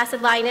as a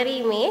binary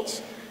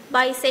image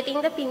by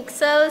setting the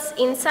pixels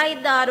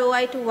inside the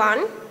ROI to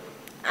 1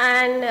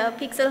 and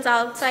pixels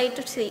outside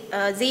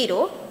to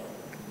 0.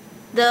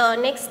 The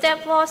next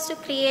step was to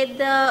create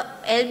the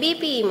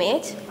LBP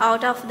image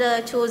out of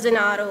the chosen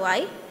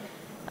ROI.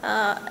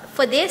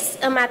 For this,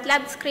 a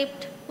MATLAB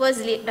script was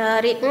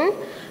written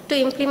to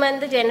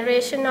implement the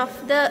generation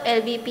of the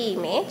LBP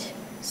image.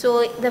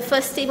 So the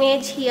first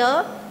image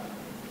here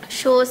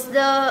shows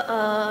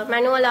the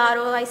manual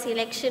ROI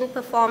selection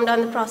performed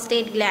on the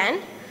prostate gland,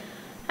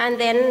 and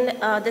then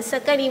the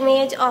second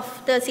image of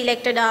the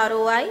selected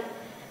ROI,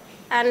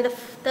 and the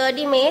third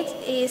image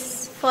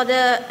is for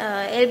the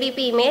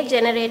LBP image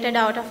generated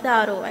out of the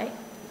ROI.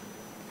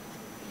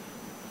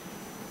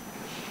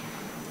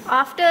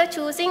 After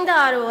choosing the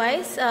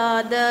ROIs,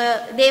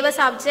 they were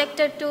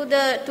subjected to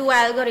the two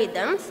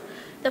algorithms.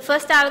 The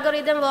first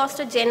algorithm was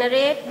to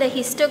generate the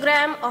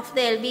histogram of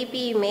the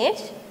LBP image.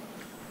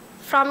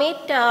 From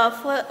it,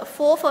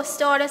 4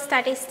 first order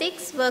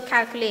statistics were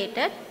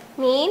calculated: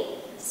 mean,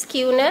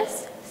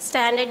 skewness,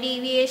 standard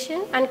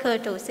deviation, and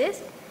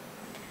kurtosis.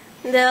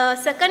 The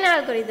second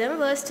algorithm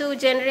was to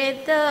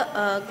generate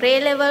the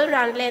gray level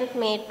run length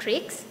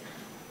matrix.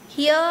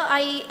 Here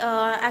I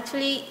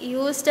actually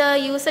used a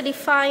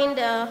user-defined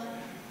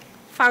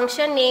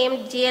function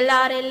named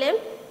GLRLM,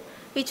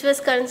 which was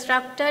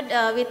constructed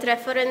with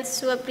reference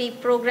to a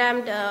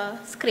pre-programmed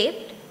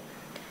script.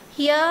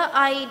 Here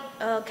I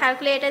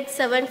calculated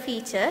 7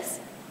 features: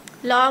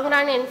 long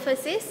run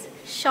emphasis,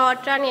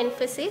 short run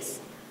emphasis,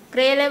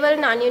 gray level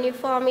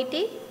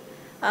non-uniformity,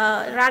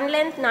 run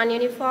length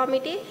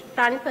non-uniformity,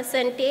 run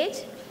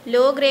percentage,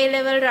 low gray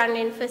level run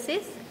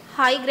emphasis,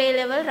 high gray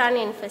level run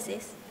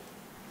emphasis.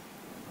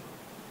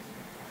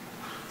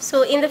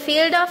 So in the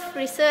field of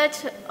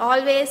research,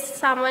 always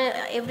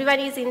everyone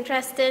is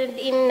interested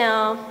in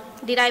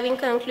deriving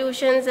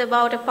conclusions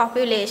about a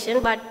population,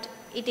 but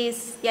it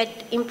is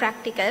yet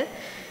impractical.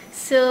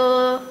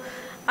 So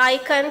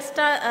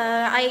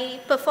I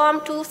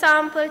performed 2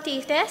 sample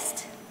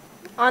t-tests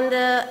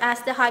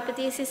as the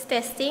hypothesis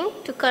testing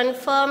to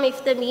confirm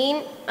if the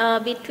mean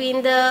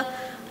between the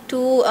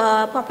two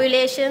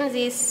populations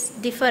is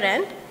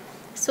different.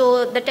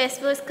 So the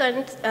test was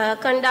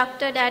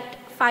conducted at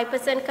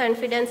 5%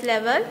 confidence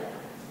level,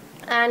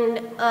 and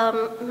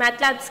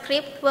MATLAB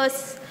script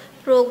was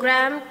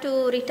programmed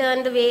to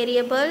return the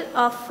variable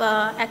of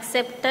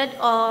accepted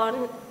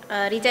or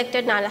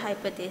rejected null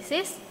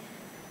hypothesis.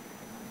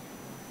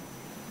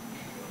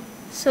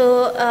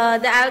 So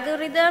the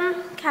algorithm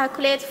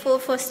calculates 4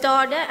 first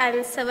order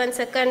and 7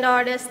 second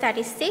order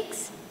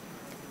statistics.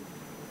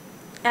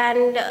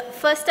 And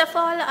first of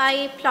all,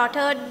 I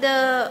plotted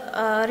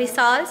the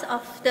results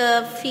of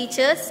the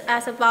features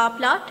as a bar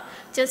plot,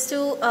 just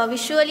to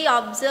visually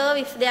observe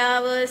if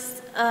there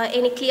was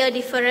any clear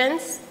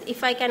difference,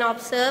 if I can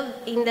observe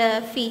in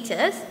the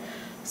features.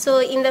 So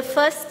in the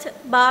first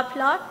bar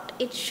plot,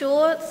 it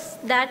shows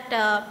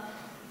that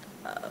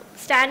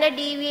standard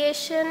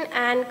deviation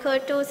and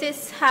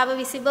kurtosis have a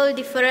visible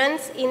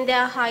difference in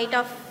their height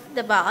of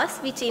the bars,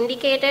 which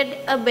indicated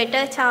a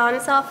better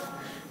chance of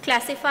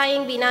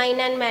classifying benign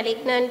and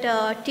malignant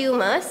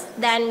tumors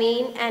than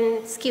mean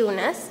and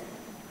skewness.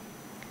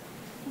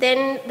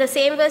 Then the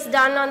same was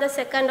done on the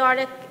second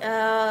order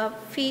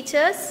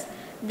features.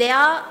 There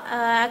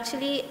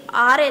actually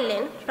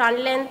RLN,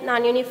 run length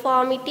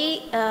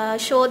non-uniformity,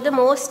 showed the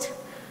most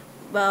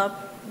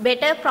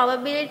better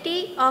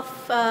probability of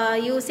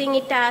using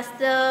it as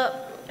the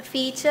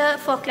feature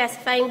for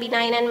classifying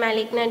benign and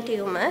malignant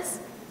tumors.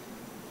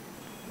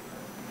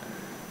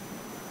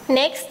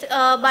 Next,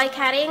 by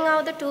carrying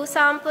out the 2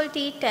 sample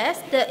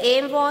t-test, the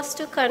aim was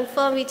to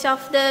confirm which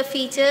of the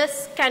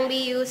features can be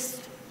used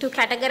to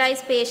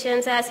categorize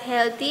patients as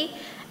healthy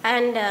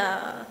and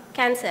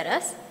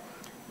cancerous.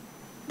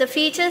 The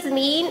features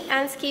mean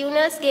and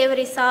skewness gave a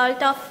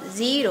result of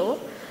 0,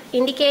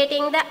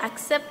 indicating the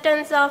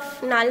acceptance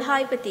of null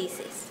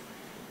hypothesis.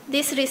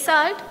 This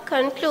result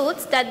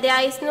concludes that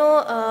there is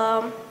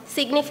no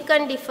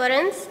significant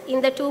difference in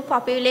the 2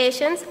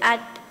 populations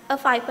at a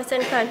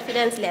 5%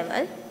 confidence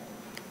level.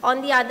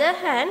 On the other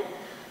hand,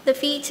 the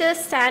features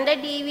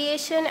standard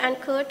deviation and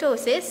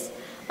kurtosis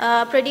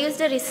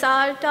produced a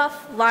result of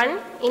 1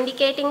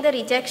 indicating the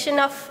rejection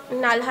of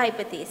null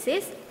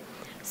hypothesis.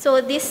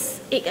 So this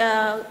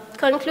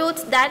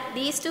concludes that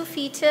these 2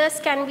 features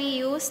can be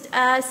used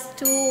as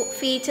 2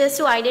 features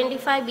to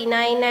identify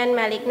benign and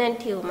malignant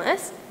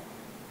tumors.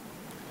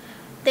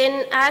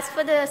 Then as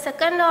for the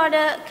second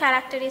order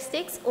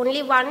characteristics,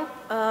 only 1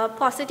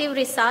 positive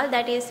result,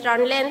 that is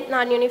run length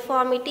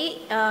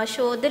non-uniformity,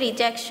 showed the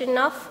rejection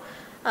of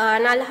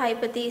null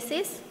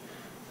hypothesis,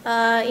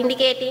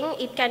 indicating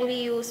it can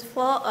be used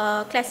for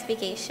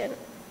classification.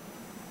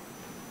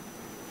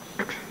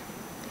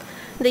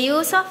 The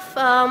use of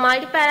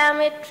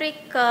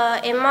multiparametric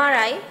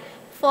MRI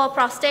for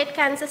prostate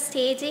cancer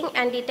staging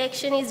and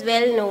detection is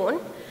well known.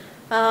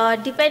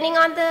 Depending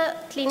on the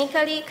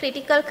clinically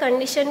critical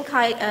condition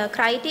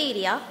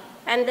criteria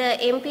and the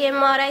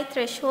MP-MRI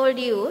threshold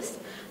used,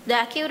 the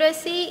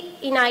accuracy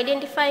in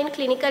identifying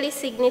clinically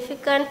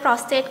significant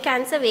prostate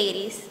cancer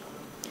varies.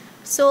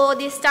 So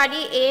this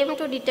study aimed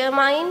to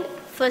determine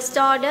first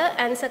order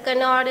and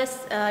second order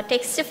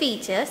texture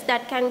features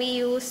that can be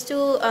used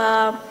to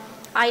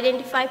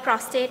identify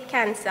prostate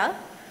cancer.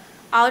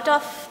 Out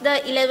of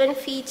the 11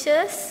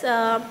 features,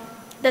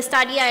 the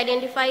study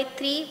identified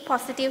 3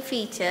 positive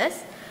features: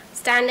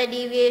 standard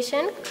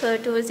deviation,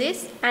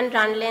 kurtosis, and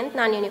run length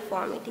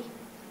non-uniformity.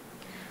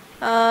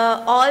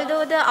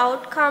 Although the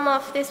outcome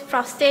of this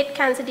prostate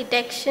cancer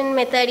detection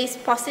method is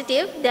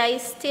positive, there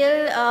is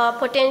still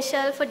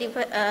potential for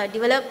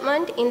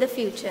development in the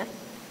future.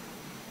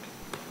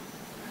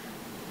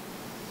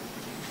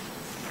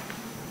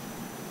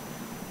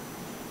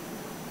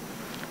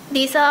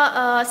 These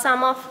are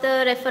some of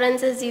the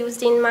references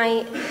used in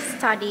my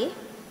study.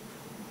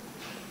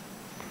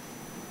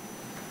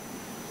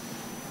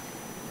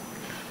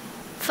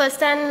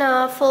 First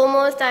and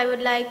foremost, I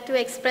would like to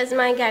express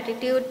my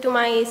gratitude to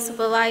my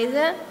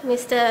supervisor,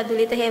 Mr.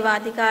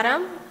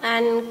 Hewadikaram,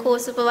 and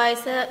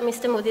co-supervisor,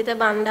 Mr. Mudita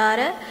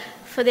Bandara,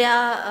 for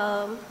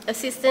their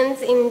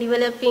assistance in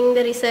developing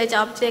the research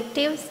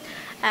objectives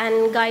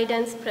and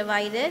guidance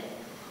provided.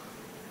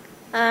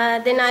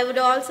 Then I would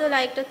also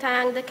like to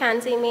thank the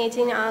Cancer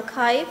Imaging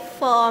Archive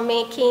for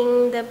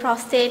making the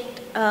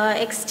Prostate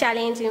X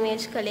Challenge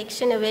image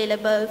collection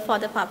available for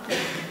the public.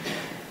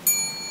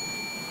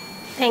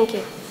 Thank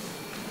you.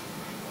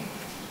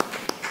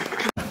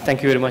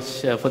 Thank you very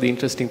much for the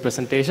interesting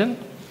presentation.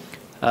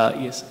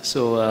 Yes,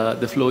 so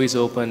the floor is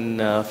open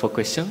for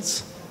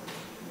questions,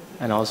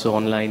 and also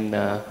online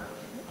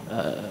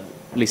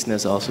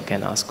listeners also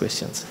can ask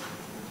questions.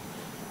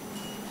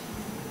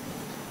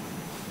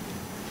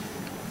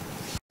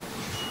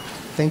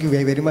 Thank you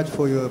very much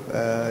for your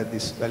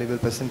this valuable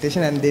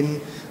presentation. And then,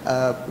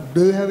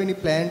 do you have any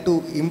plan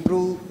to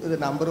improve the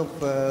number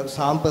of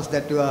samples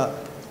that you are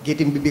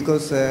getting?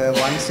 Because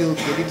once you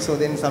get it, so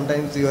then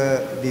sometimes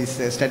this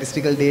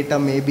statistical data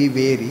may be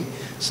vary.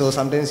 So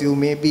sometimes you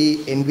may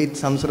be in with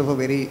some sort of a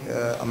very,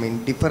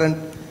 different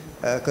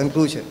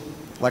conclusion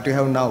what you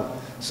have now.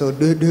 So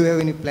do you have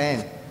any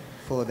plan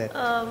for that?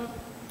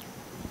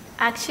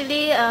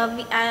 Actually,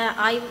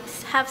 I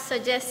have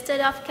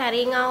suggested of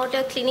carrying out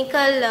a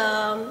clinical,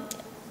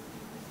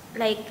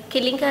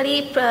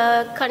 clinically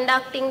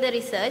conducting the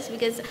research,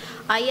 because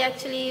I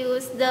actually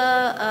use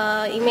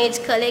the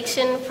image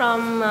collection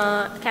from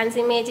Cancer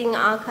Imaging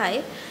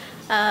Archive.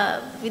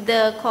 With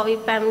the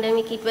COVID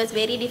pandemic, it was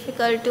very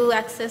difficult to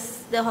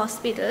access the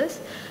hospitals.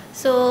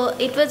 So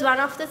it was one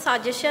of the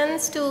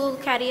suggestions to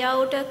carry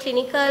out a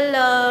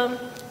clinical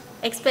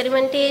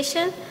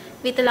experimentation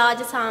with a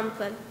larger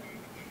sample.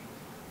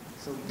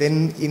 So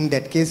then in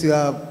that case, you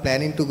are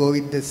planning to go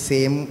with the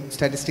same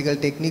statistical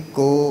technique?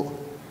 There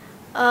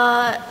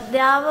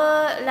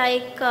were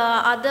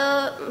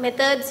other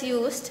methods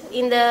used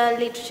in the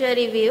literature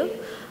review.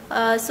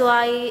 So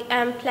I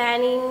am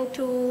planning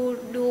to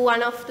do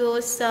one of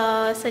those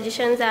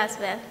suggestions as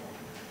well.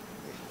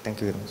 Thank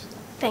you very much.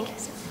 Thank you,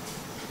 sir.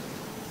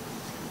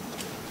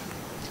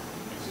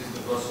 This is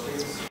the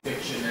prostate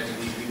infection and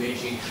the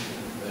imaging,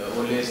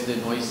 always the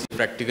noisy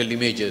practical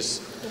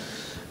images.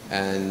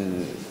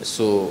 And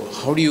so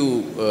how do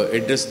you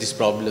address this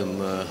problem?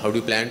 How do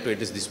you plan to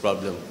address this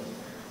problem?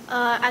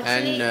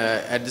 Actually, and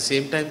at the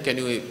same time, can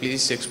you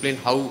please explain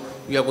how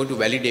you are going to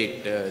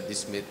validate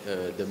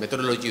the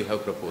methodology you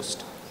have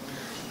proposed?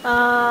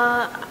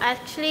 As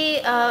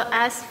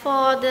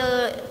for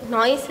the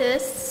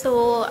noises,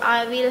 so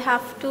I will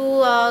have to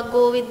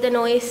go with the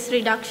noise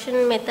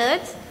reduction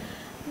methods.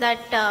 That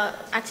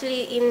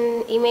actually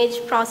in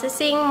image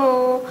processing,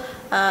 more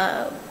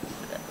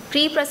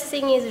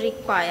pre-processing is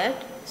required.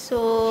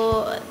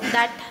 So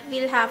that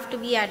will have to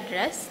be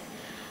addressed.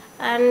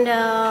 And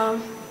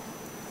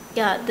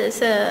this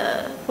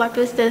what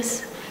was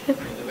this? The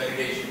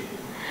validation.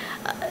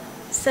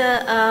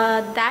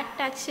 That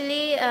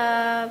actually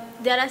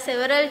there are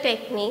several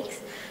techniques.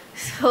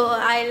 So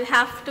I'll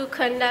have to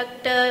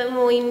conduct a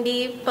more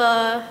in-depth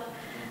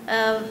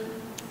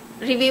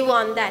review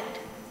on that.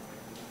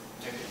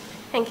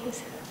 Thank you,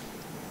 sir.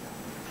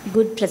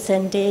 Good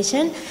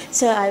presentation.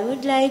 So I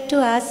would like to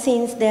ask,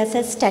 since there's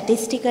a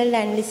statistical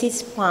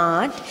analysis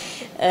part,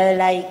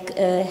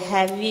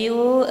 have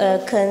you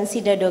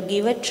considered or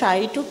give a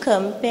try to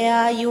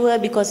compare your,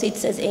 because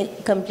it's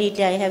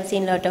completely, I have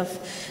seen a lot of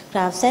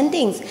graphs and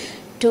things,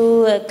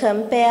 to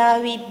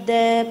compare with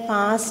the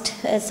past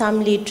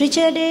some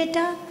literature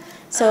data?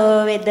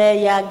 So whether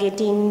you are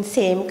getting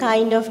same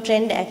kind of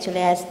trend, actually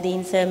as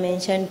Dean sir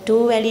mentioned, to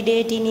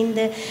validating in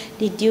the,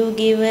 did you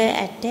give an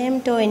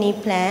attempt or any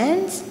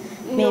plans?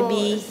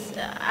 Maybe.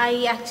 No,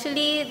 I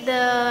actually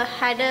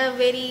had a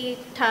very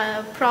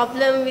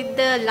problem with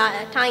the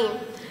time.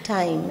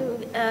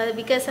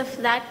 Because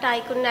of that, I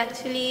couldn't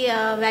actually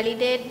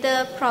validate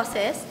the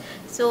process.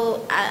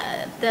 So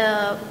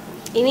the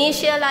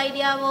initial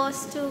idea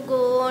was to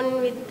go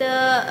on with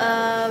the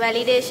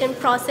validation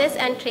process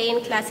and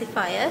train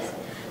classifiers.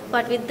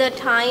 But with the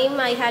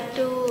time, I had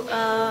to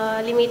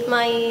limit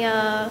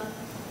my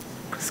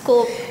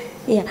scope.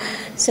 Yeah.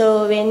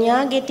 So when you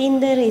are getting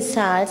the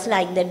results,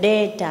 like the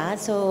data,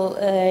 so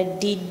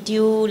did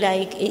you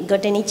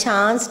got any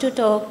chance to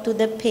talk to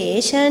the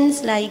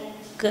patients,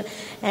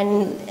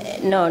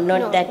 and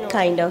no,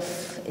 kind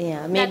of,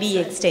 yeah, maybe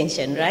that's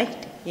extension,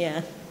 right?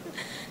 Yeah.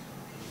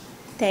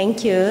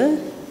 Thank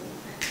you.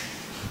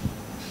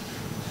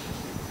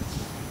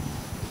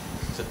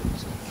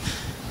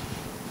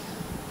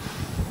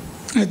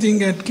 I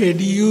think at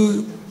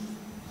KDU,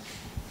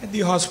 at the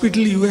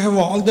hospital, you have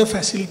all the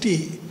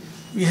facility.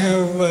 We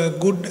have a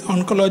good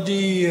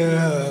oncology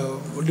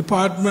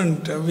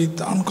department with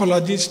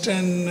oncologists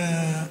and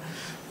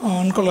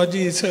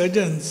oncology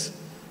surgeons.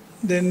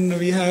 Then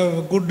we have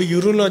a good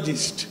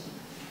urologist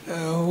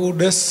who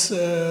does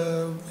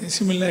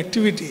similar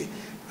activity.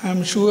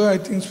 I'm sure, I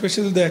think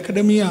especially the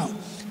academia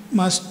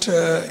must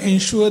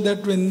ensure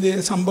that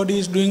when somebody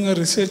is doing a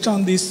research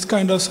on these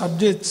kind of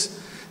subjects,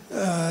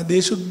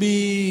 they should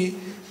be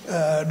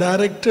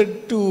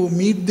directed to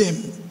meet them.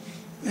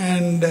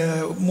 And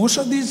most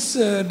of these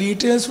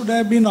details would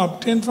have been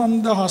obtained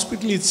from the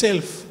hospital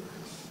itself,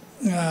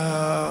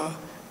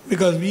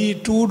 because we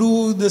too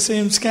do the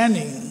same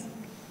scanning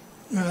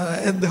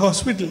at the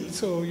hospital.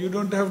 So you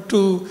don't have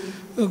to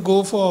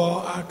go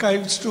for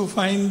archives to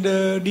find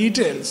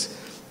details.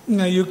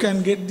 You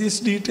can get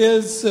these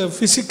details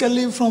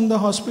physically from the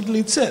hospital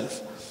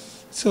itself.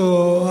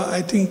 So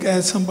I think,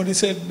 as somebody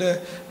said,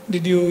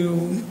 did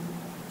you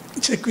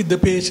check with the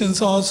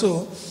patients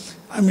also?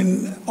 I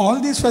mean, all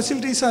these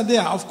facilities are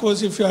there. Of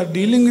course, if you are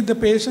dealing with the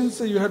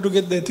patients, you have to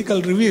get the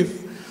ethical review,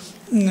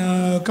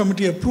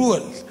 committee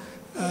approval.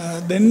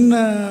 Then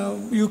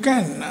you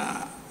can.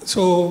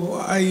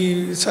 So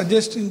I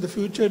suggest in the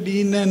future,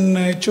 Dean and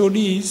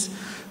HODs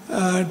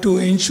to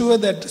ensure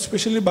that,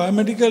 especially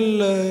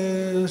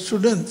biomedical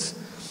students,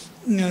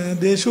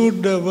 they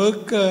should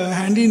work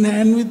hand in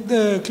hand with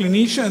the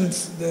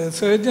clinicians, the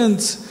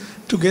surgeons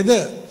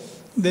together.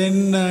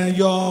 Then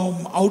your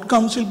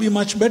outcomes will be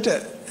much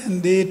better,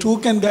 and they too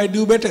can guide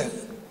you better.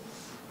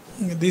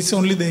 This is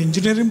only the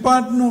engineering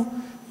part, no,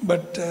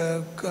 but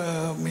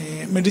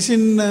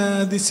medicine,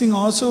 this thing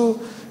also,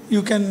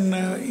 you can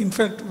in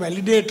fact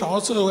validate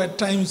also at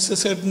times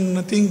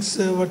certain things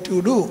what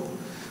you do.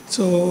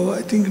 So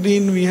I think,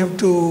 Dean, we have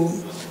to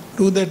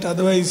do that.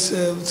 Otherwise,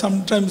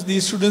 sometimes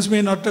these students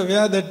may not be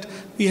aware that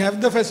we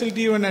have the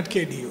facility even at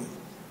KDU.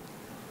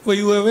 Were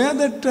you aware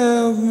that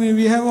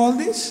we have all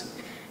this?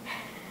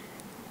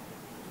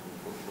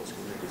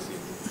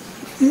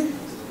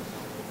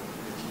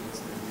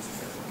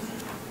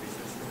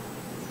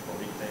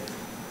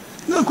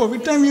 No,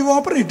 COVID time we were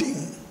operating.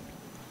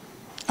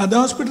 Other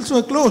hospitals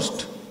were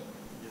closed,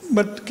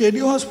 but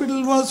KDU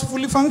hospital was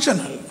fully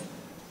functional.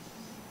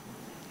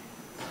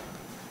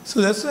 So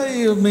that's why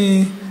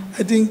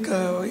I think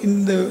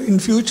in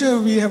future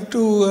we have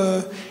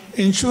to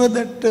ensure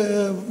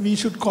that we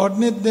should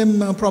coordinate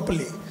them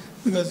properly,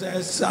 because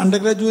as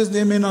undergraduates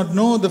they may not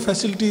know the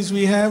facilities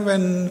we have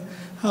and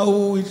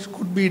how it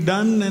could be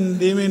done, and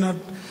they may not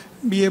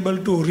be able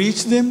to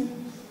reach them.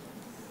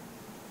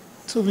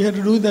 So we have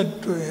to do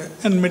that.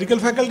 And medical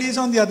faculty is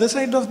on the other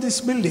side of this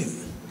building.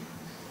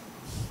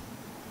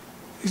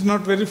 It's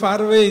not very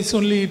far away, it's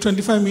only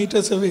 25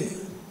 meters away.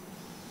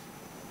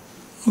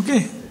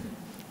 Okay?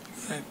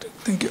 Right.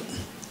 Thank you.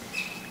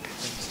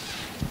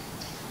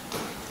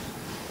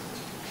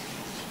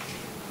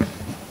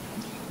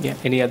 Yeah,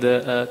 any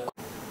other?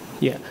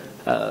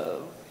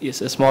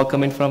 Yes, a small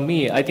comment from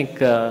me. I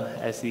think,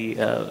 as the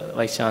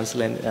Vice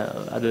Chancellor and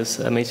others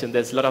mentioned,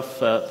 there's a lot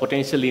of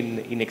potential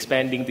in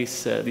expanding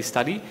this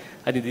study.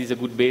 I think this is a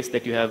good base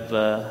that you have,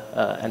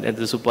 and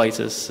the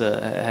supervisors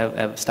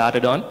have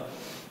started on.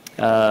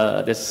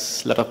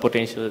 There's a lot of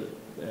potential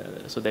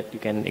so that you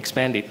can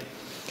expand it.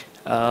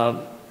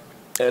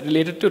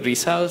 Related to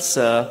results,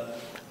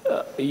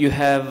 you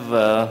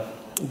have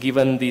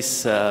given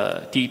these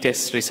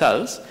t-test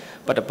results.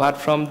 But apart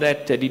from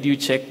that, did you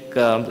check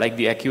like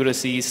the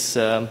accuracies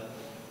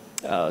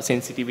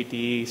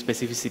sensitivity,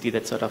 specificity,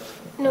 that sort of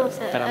No,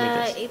 sir.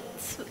 parameters?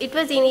 It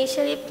was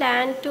initially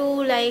planned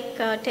to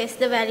test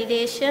the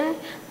validation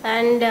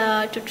and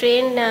to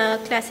train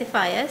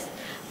classifiers.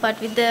 But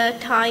with the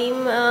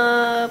time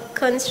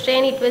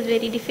constraint, it was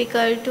very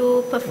difficult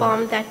to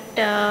perform that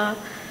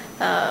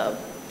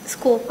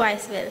scope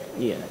as well.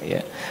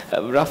 Yeah.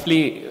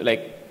 Roughly,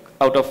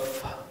 out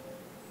of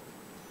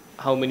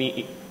how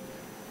many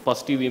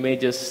positive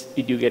images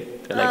did you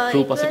get,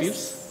 true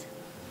positives?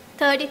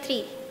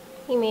 33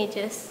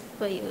 images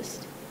were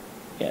used.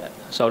 Yeah.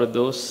 So out of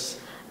those,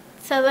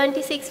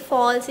 76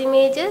 false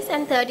images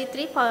and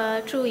 33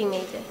 true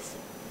images.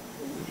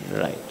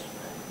 Right.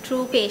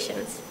 True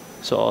patients.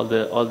 So all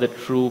the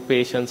true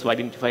patients were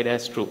identified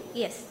as true?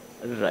 Yes.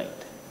 Right.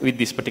 With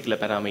this particular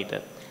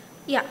parameter?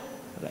 Yeah.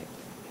 Right.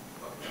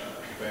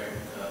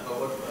 How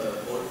about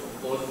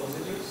false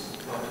positives?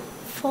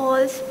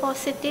 False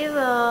positive,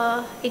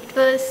 it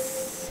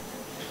was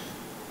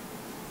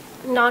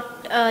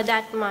not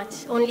that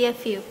much, only a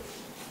few.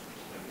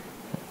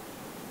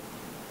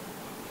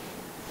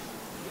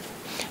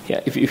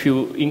 Yeah, if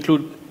you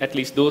include at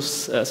least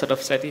those sort of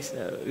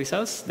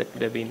results, that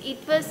would have been...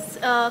 It was,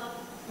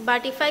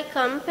 but if I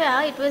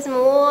compare, it was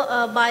more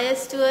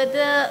biased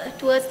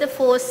towards the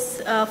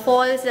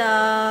false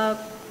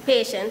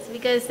patients,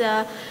 because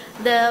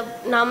the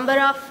number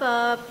of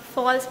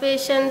false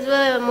patients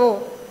were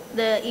more,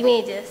 the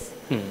images.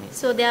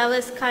 So there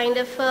was kind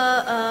of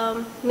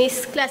a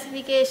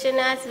misclassification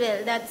as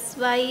well. That's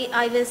why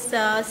I was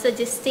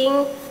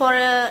suggesting for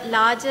a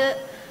larger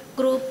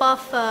group of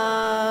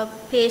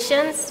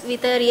patients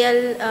with a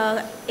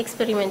real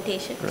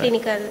experimentation, right.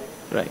 clinical.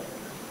 Right.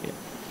 Yeah.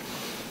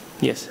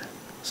 Yes.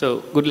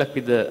 So good luck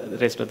with the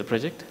rest of the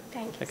project.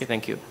 Thank you. Okay,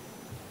 thank you.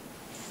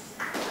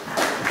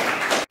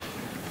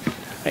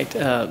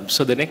 Right.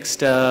 So the next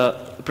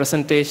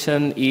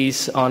presentation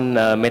is on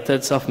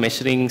methods of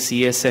measuring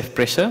CSF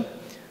pressure.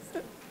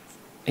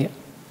 Yeah.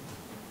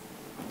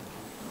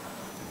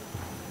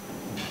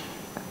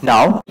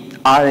 Now,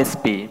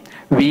 RSP,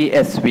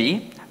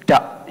 VSV,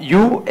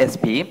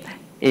 USP,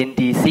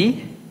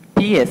 NDC,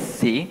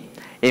 PSC,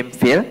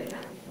 MPhil,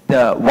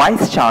 the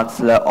Vice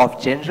Chancellor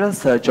of General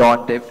Sir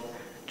John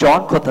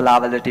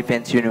Kothalavala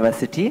Defence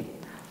University,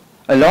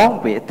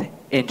 along with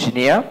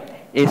Engineer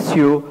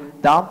S.U.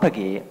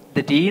 Dampage,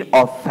 the Dean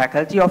of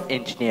Faculty of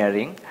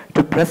Engineering,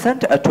 to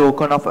present a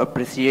token of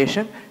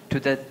appreciation to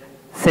the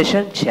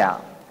Session Chair,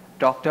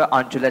 Dr.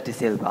 Anjula de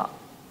Silva.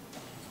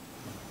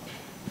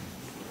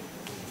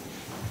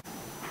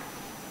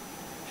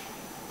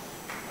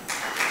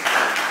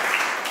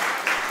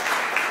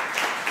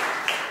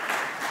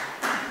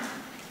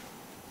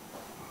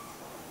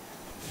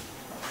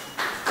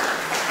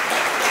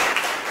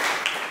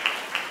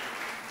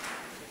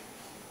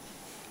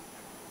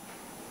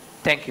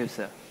 Thank you,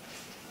 sir.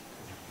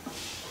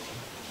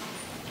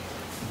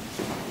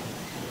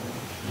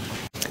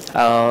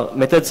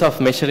 Methods of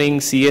measuring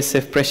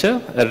CSF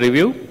pressure, a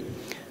review.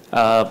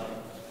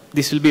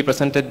 This will be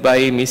presented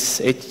by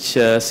Ms. H.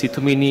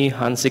 Sithumini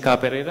Hansika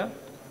Perera.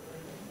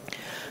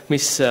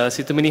 Ms.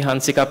 Sithumini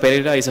Hansika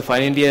Perera is a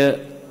final year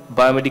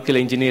biomedical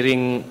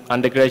engineering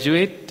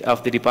undergraduate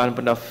of the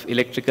Department of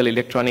Electrical,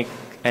 Electronic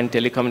and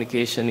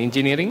Telecommunication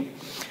Engineering,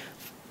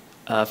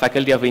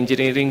 Faculty of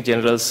Engineering,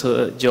 General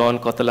Sir John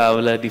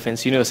Kothalavala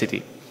Defence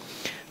University.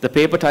 The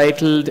paper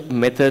titled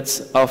Methods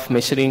of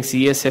Measuring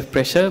CSF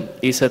Pressure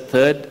is her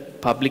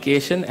third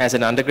publication as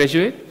an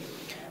undergraduate,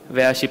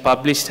 where she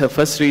published her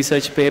first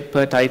research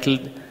paper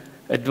titled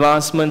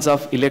Advancements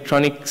of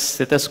Electronic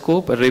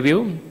Stethoscope, a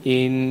review,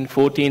 in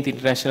 14th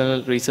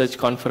International Research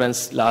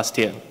Conference last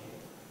year.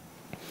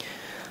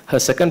 Her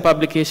second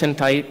publication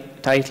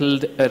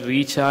titled A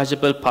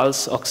Rechargeable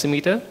Pulse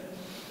Oximeter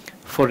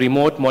for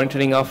Remote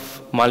Monitoring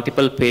of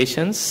Multiple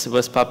Patients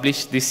was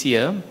published this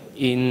year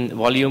in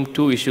Volume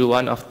 2, Issue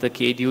 1 of the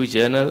KDU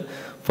Journal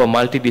for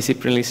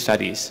Multidisciplinary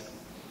Studies.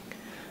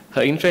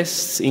 Her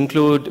interests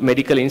include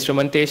medical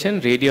instrumentation,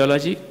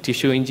 radiology,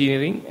 tissue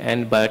engineering,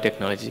 and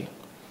biotechnology.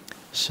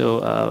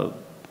 So,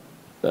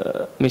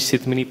 Ms.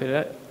 Sithumini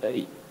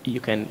Perera, you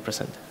can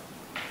present.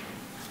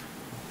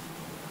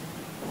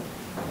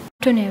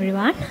 Good afternoon,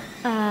 everyone.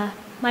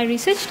 My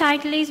research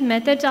title is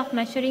Methods of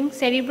Measuring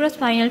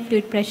Cerebrospinal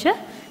Fluid Pressure,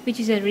 which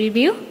is a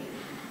review.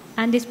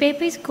 And this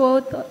paper is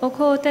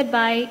co-authored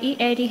by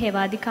E.A.D.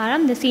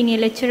 Hewadikaram, the senior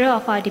lecturer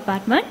of our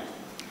department.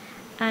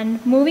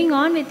 And moving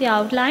on with the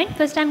outline,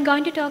 first I'm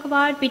going to talk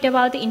a bit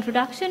about the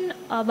introduction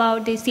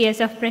about the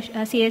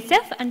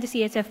CSF and the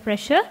CSF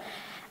pressure,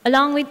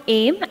 along with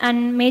aim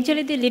and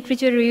majorly the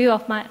literature review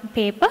of my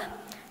paper,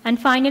 and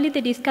finally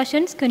the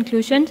discussions,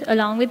 conclusions,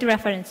 along with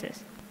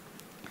references.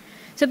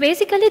 So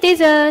basically this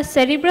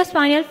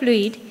cerebrospinal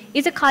fluid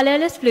is a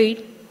colorless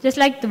fluid, just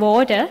like the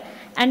water,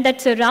 and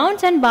that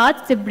surrounds and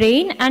bathes the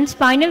brain and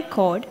spinal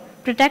cord,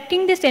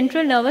 protecting the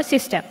central nervous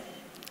system.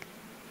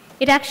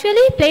 It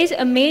actually plays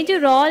a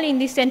major role in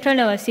the central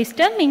nervous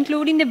system,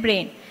 including the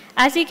brain.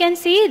 As you can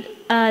see,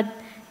 the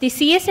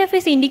CSF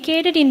is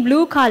indicated in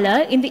blue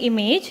color in the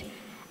image,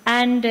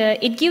 and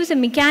it gives a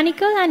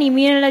mechanical and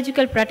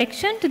immunological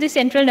protection to the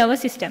central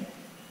nervous system.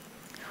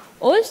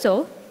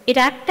 Also, it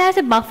acts as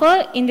a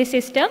buffer in the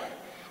system,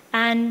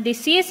 and the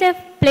CSF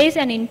plays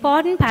an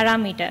important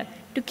parameter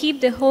to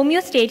keep the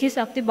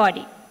homeostasis of the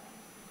body.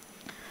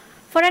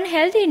 For an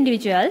healthy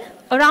individual,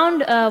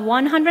 around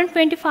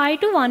 125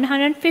 to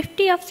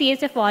 150 of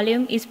CSF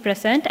volume is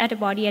present at a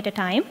body at a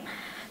time.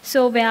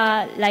 So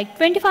where like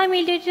 25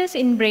 milliliters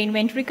in brain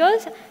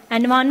ventricles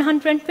and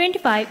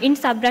 125 in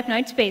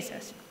subarachnoid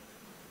spaces.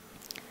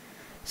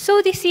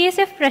 So the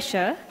CSF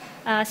pressure,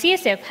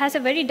 CSF has a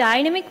very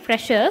dynamic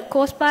pressure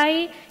caused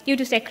by due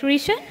to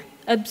secretion,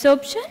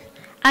 absorption,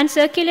 and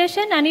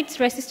circulation and its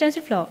resistance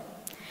to flow.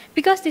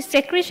 Because the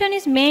secretion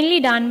is mainly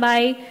done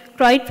by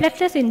choroid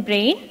plexus in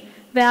brain,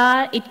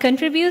 where it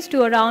contributes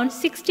to around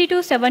 60 to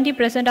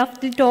 70% of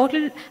the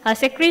total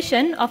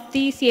secretion of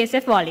the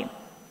CSF volume.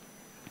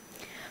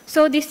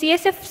 So the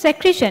CSF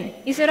secretion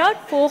is around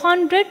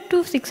 400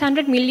 to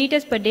 600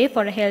 milliliters per day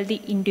for a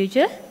healthy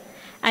individual,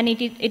 and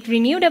it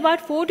renewed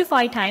about 4 to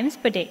 5 times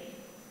per day.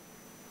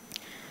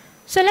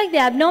 So like the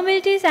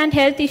abnormalities and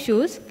health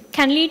issues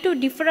can lead to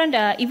different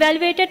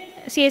evaluated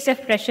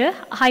CSF pressure,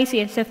 high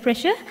CSF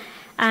pressure,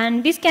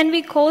 and this can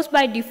be caused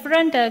by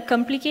different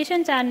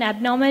complications and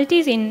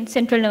abnormalities in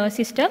central nervous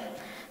system.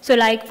 So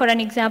like for an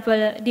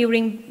example,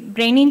 during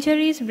brain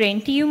injuries,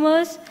 brain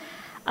tumors,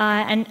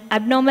 and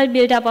abnormal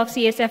buildup of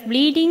CSF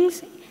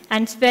bleedings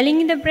and swelling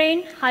in the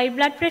brain, high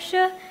blood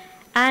pressure,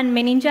 and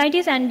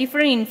meningitis and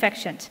different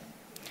infections.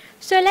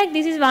 So like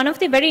this is one of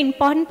the very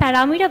important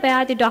parameters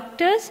where the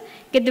doctors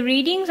get the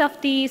readings of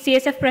the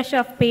CSF pressure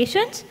of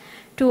patients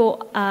to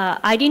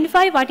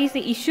identify what is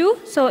the issue.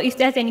 So if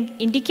there's an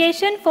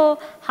indication for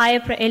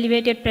higher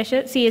elevated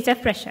pressure,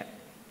 CSF pressure.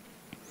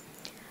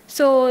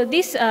 So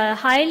this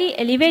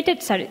elevated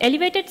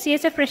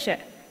CSF pressure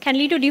can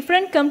lead to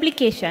different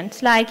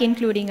complications like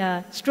including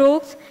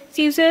strokes,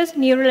 seizures,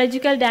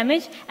 neurological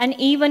damage, and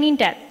even in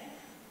death.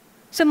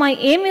 So my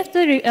aim of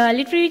the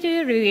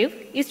literature review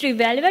is to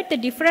evaluate the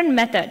different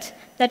methods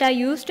that are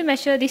used to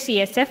measure the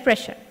CSF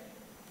pressure.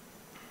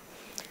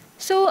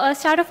 So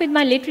start off with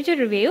my literature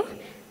review.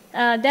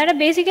 There are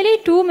basically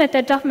two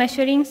methods of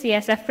measuring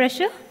CSF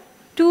pressure,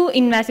 two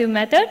invasive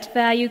methods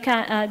where you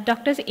can,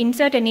 doctors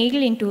insert a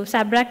needle into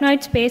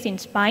subarachnoid space in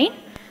spine,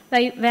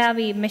 where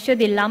we measure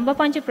the lumbar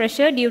puncture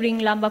pressure during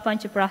lumbar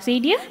puncture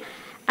procedure,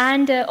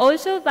 and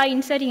also by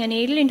inserting a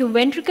needle into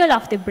ventricle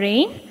of the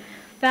brain,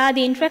 where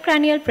the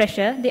intracranial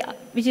pressure,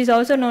 which is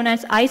also known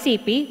as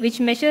ICP, which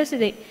measures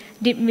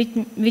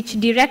which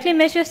directly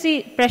measures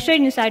the pressure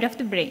inside of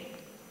the brain.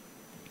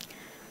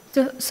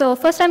 So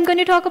first I'm going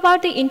to talk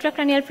about the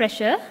intracranial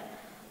pressure.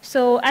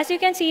 So as you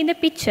can see in the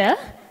picture,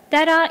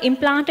 there are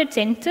implanted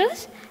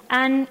sensors,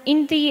 and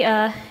in the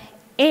A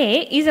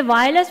is a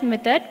wireless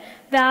method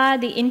where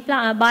the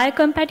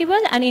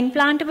biocompatible and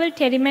implantable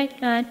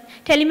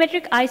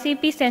telemetric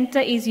ICP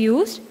sensor is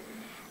used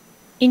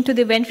into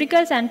the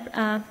ventricles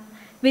and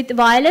with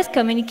wireless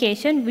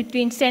communication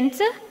between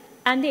sensor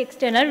and the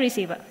external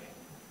receiver.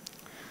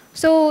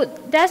 So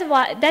that's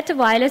a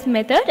wireless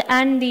method,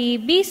 and the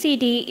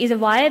BCT is a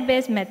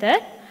wire-based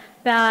method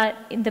where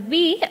in the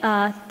B,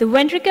 the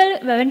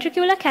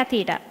ventricular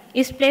catheter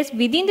is placed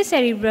within the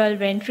cerebral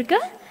ventricle,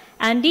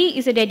 and D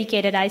is a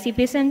dedicated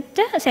ICP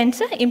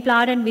sensor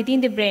implanted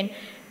within the brain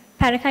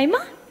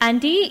parenchyma,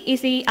 and D is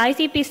the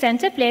ICP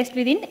sensor placed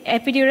within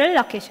epidural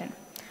location.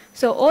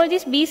 So all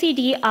these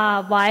BCT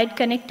are wired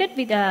connected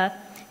with a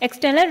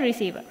external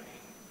receiver.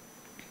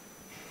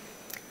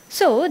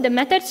 So the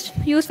methods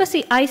used for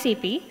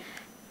ICP,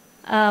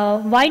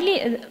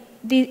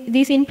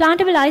 these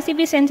implantable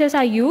ICP sensors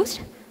are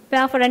used,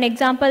 where for an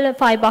example,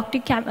 fiber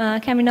optic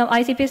camino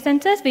ICP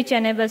sensors, which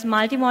enables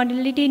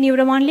multimodality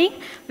neuromodeling,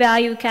 where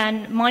you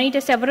can monitor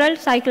several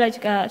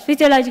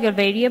physiological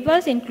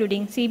variables,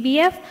 including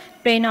CBF,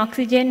 brain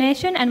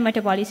oxygenation, and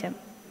metabolism.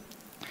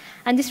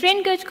 And the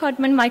strain gauge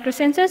Codman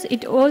microsensors,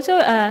 it also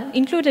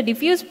includes a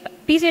diffuse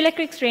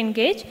piezoelectric strain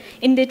gauge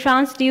in the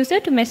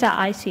transducer to measure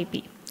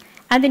ICP.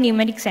 And the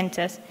pneumatic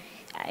sensors.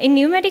 In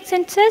pneumatic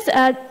sensors,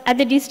 at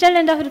the distal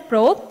end of the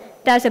probe,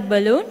 there's a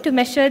balloon to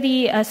measure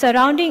the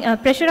surrounding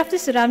pressure of the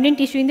surrounding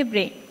tissue in the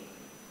brain.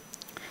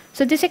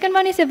 So the second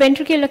one is the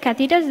ventricular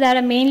catheters. There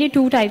are mainly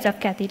two types of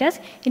catheters,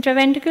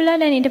 intraventricular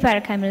and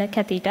interparenchymal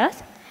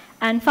catheters.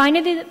 And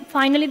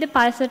finally the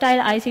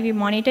pulsatile ICP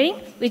monitoring,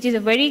 which is a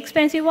very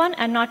expensive one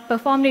and not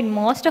performed in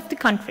most of the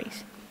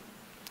countries.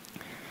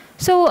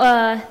 So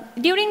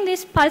during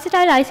this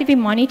pulsatile ICP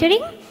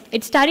monitoring,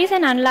 it studies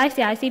and analyzes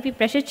the ICP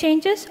pressure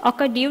changes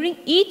occur during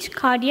each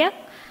cardiac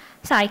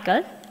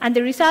cycle, and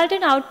the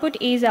resultant output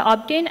is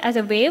obtained as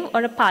a wave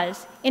or a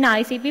pulse in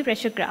ICP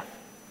pressure graph.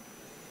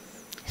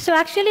 So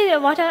actually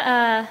what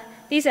are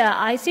these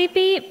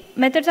ICP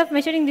methods of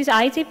measuring this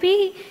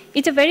ICP?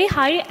 It's a very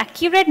highly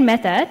accurate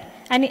method,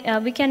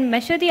 and we can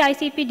measure the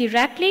ICP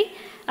directly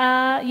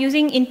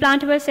using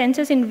implantable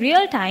sensors in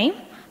real time,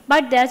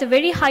 but there's a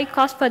very high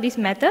cost for this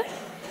method,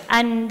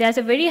 and there's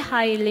a very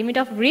high limit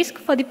of risk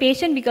for the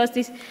patient because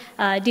this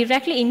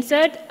directly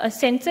insert a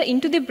sensor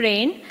into the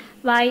brain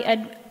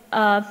by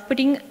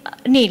putting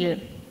a needle.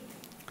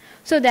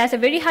 So there's a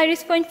very high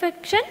risk for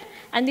infection,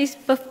 and this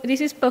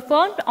is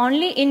performed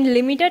only in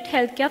limited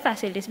healthcare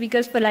facilities,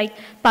 because for like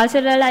pulse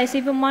level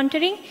ICP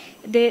monitoring,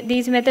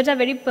 these methods are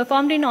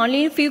performed in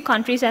only a few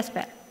countries as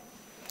well.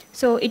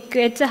 So it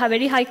creates a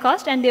very high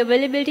cost, and the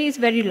availability is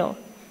very low,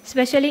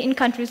 especially in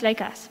countries like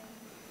us.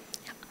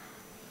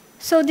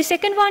 So the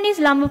second one is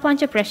lumbar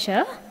puncture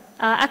pressure.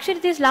 Actually,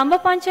 this lumbar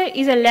puncture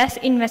is a less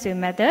invasive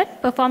method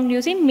performed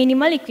using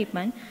minimal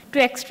equipment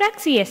to extract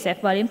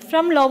CSF volume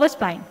from lower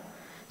spine.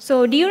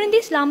 So during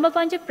this lumbar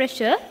puncture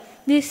pressure,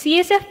 the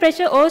CSF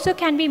pressure also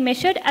can be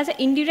measured as an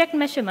indirect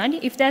measurement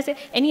if there's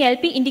any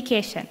LP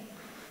indication.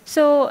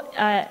 So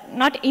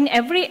not in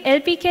every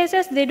LP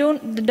cases, the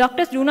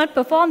doctors do not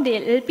perform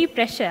the LP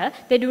pressure.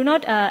 They do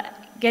not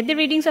get the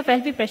readings of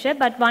LP pressure,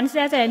 but once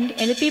there's an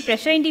LP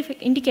pressure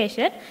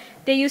indication,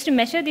 they used to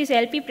measure this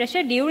LP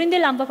pressure during the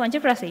lumbar puncture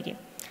procedure.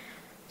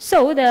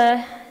 So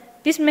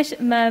this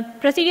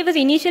procedure was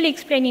initially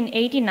explained in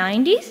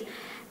 1890s,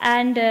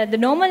 and the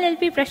normal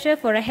LP pressure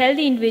for a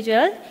healthy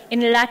individual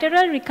in a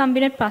lateral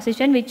recumbent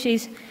position, which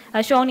is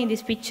shown in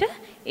this picture,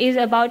 is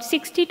about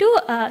 6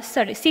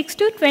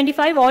 to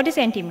 25 watt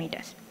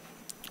centimeters.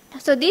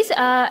 So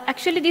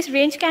actually this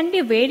range can be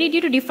varied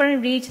due to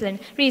different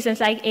reasons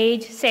like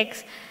age,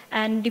 sex,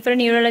 and different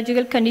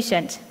neurological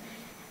conditions.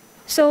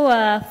 So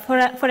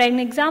for an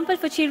example,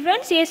 for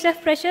children,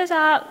 CSF pressures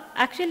are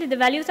actually, the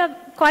values are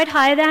quite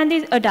higher than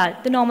the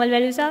adult. The normal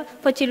values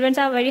for children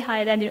are very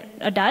higher than the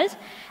adults,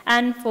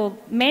 and for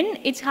men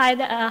it's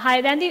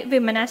higher than the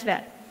women as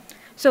well.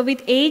 So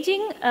with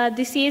aging,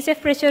 the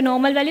CSF pressure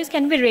normal values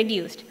can be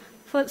reduced.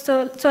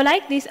 So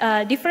like these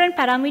different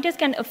parameters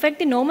can affect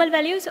the normal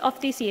values of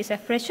the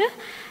CSF pressure,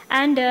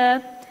 and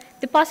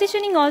the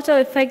positioning also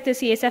affects the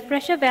CSF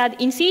pressure, where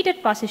in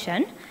seated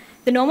position,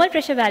 the normal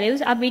pressure values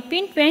are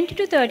between 20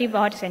 to 30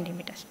 watt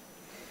centimeters.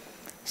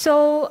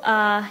 So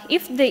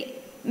if the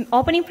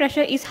opening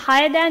pressure is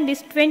higher than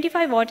this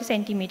 25 watt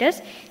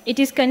centimeters, it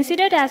is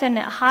considered as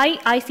a high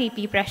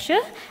ICP pressure,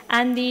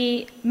 and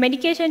the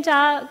medications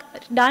are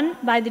done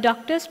by the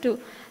doctors to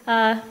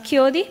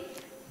cure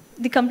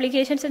the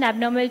complications and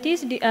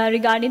abnormalities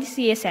regarding the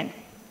CSN.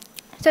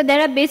 So there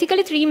are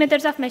basically three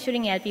methods of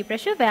measuring LP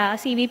pressure, where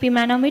CVP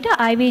manometer,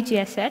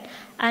 IVG set,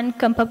 and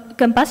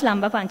compass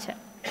lumbar puncture.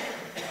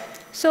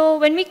 So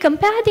when we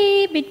compare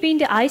between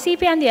the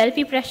ICP and the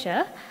LP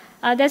pressure,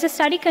 there's a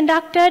study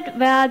conducted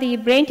where the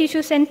brain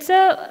tissue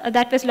sensor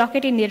that was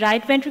located in the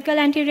right ventricle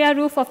anterior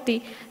roof of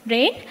the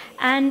brain,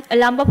 and a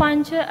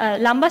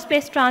lumbar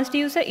space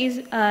transducer is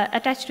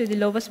attached to the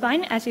lower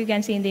spine, as you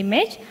can see in the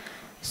image.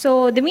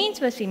 So the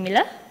means were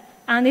similar,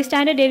 and the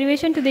standard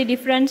derivation to the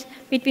difference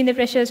between the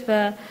pressures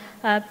were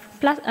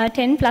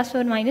 10 plus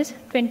or minus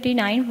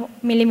 29 watt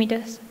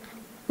millimeters.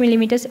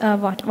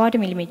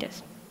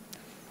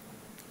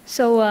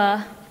 So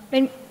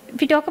when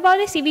we talk about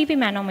the CVP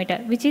manometer,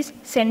 which is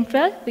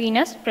central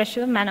venous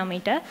pressure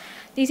manometer,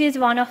 this is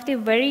one of the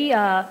very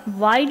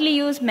widely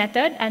used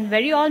method and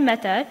very old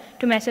method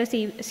to measure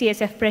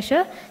CSF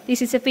pressure.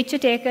 This is a picture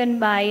taken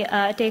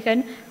via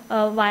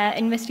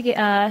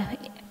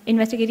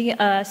investigating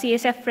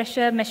CSF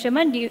pressure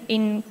measurement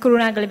in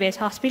Karunasekara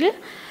hospital.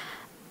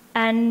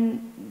 And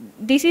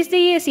this is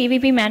the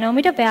CVP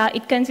manometer, where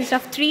it consists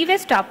of three-way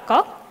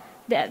stopcock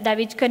that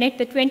which connect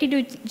the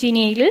 22G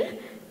needle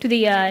to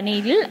the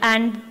needle,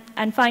 and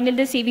finally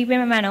the CVP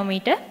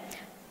manometer.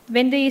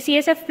 When the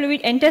CSF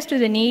fluid enters to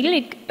the needle,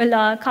 it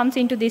comes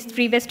into this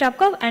three-way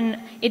stopcock, and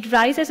it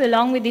rises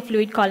along with the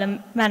fluid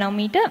column.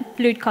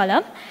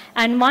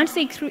 And once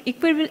the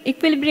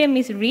equilibrium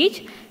is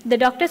reached, the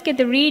doctors get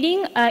the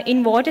reading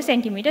in water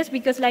centimeters,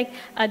 because the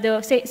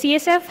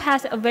CSF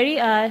has a very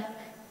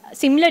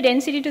similar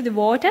density to the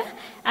water,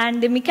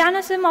 and the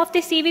mechanism of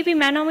the CVP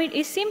manometer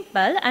is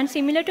simple and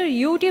similar to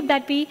U-tube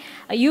that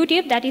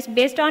is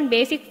based on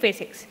basic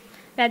physics,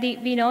 where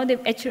we know the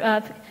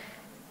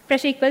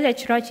pressure equals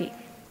H rho G.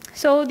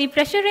 So the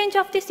pressure range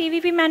of the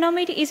CVP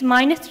manometer is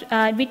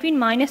between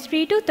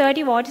 -3 to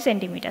 30 watt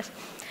centimeters.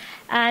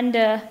 And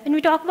when we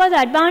talk about the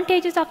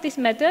advantages of this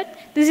method,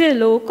 this is a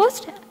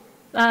low-cost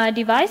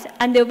device,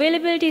 and the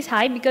availability is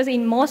high, because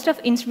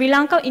in Sri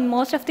Lanka, in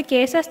most of the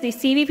cases, the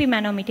CVP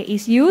manometer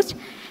is used,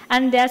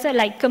 and there's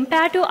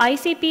compared to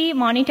ICP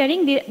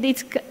monitoring,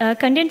 this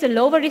contains a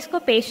lower risk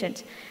of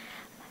patients.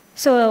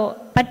 So,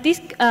 but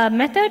this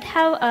method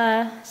have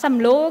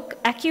some low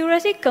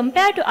accuracy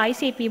compared to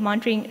ICP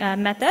monitoring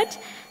methods,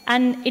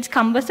 and it's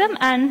cumbersome,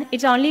 and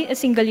it's only a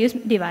single-use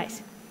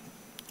device.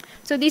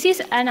 So this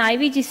is an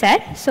IVG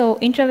set, so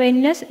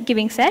intravenous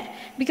giving set,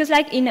 because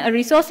in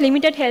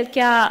resource-limited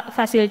healthcare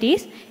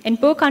facilities, in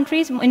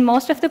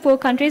most of the poor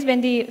countries, when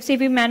the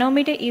CVP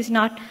manometer is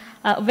not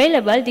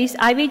available, these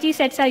IVG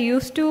sets are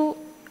used to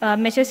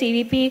measure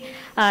CVP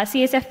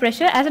CSF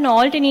pressure as an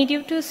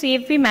alternative to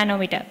CVP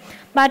manometer.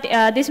 But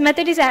this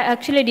method is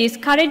actually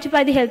discouraged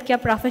by the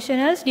healthcare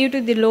professionals due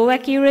to the low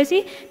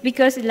accuracy,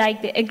 because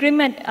like the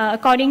agreement,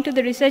 according to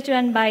the research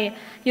done by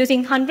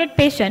using 100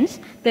 patients,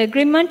 the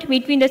agreement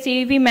between the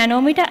CVP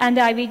manometer and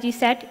the IVG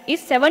set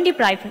is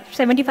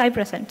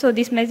 75%. So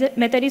this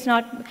method is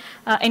not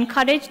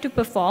encouraged to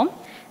perform,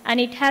 and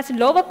it has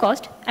lower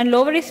cost and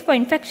lower risk for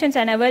infections,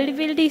 and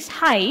availability is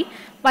high,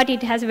 but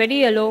it has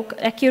very low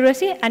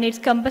accuracy and it's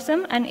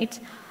cumbersome, and it's,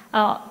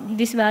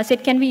 this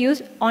set can be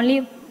used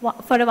only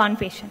for one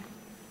patient.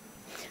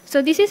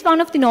 So this is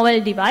one of the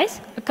novel device,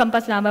 a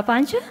compass lumbar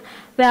puncture,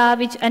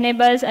 which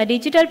enables a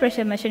digital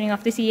pressure measuring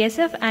of the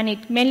CSF, and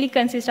it mainly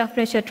consists of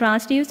pressure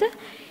transducer,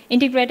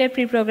 integrated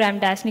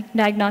pre-programmed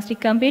diagnostic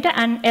computer,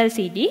 and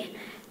LCD.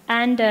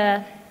 And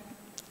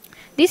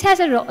this has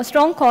a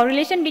strong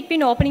correlation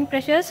between opening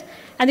pressures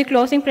and the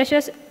closing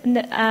pressures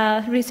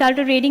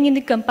resulted reading in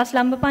the compass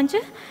lumbar puncture,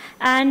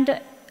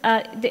 and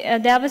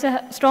there was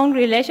a strong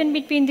relation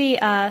between the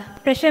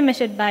pressure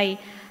measured by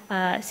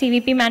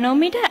CVP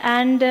manometer,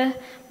 and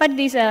but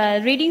these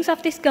readings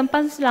of this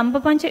compass lumbar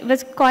puncture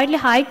was quite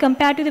high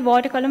compared to the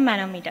water column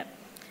manometer.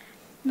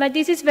 But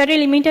this is very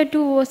limited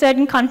to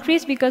certain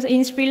countries, because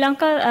in Sri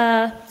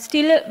Lanka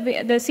still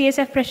the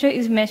CSF pressure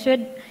is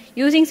measured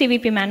using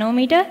CVP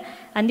manometer,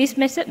 and this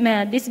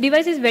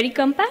device is very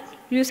compact,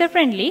 user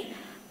friendly,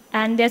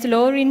 and there's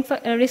lower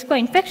risk for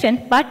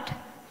infection, but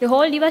the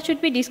whole device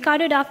should be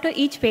discarded after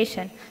each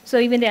patient. So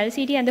even the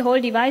LCD and the whole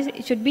device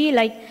should be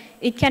like,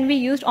 it can be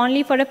used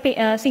only for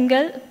a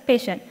single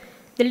patient.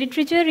 The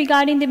literature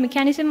regarding the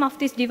mechanism of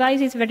this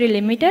device is very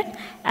limited,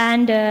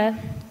 and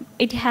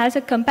it has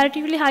a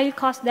comparatively higher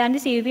cost than the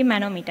CVP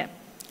manometer.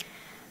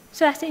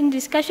 So as in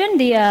discussion,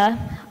 the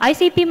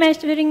ICP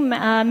measuring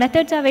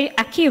methods are very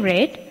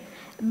accurate,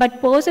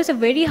 but poses a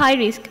very high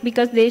risk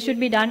because they should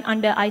be done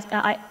under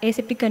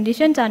aseptic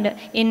conditions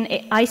in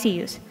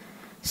ICUs.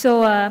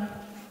 So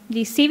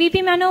the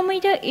CVP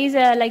manometer is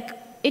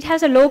it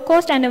has a low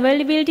cost and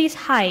availability is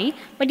high,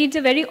 but it's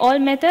a very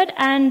old method,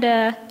 and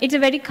it's a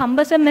very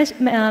cumbersome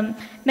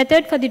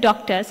method for the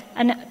doctors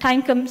and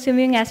time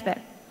consuming as well.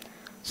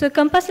 So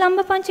compass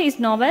lumbar puncture is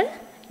novel,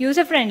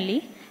 user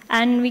friendly,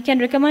 and we can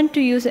recommend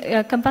to use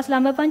compass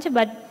lumbar puncture,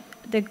 but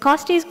the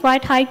cost is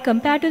quite high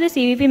compared to the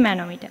CVP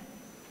manometer.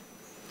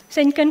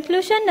 So in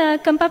conclusion,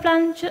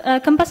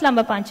 compass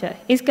lumbar puncture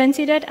is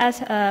considered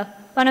as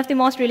one of the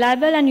most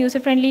reliable and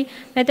user-friendly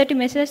method to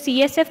measure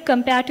CSF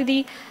compared to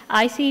the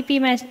ICP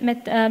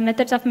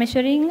methods of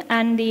measuring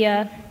and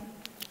the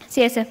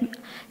CSF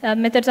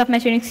methods of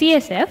measuring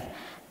CSF.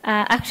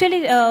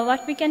 Actually,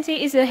 what we can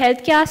say is the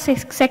healthcare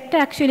sector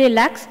actually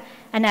lacks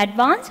an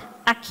advanced,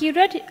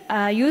 accurate,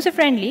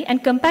 user-friendly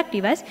and compact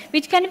device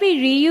which can be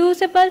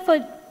reusable for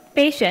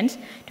patients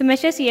to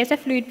measure CSF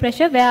fluid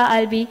pressure, where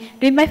I'll be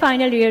doing my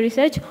final year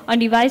research on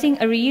devising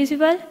a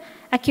reusable,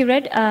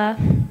 accurate,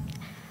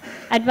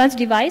 advanced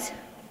device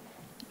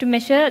to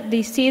measure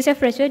the CSF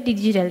pressure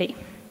digitally.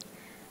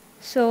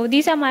 So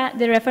these are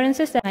the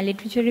references that my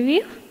literature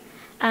review.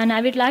 And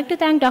I would like to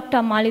thank Dr.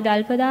 Amali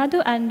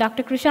Dalpadadu and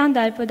Dr. Krishan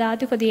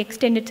Dalpadadu for the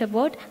extended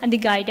support and the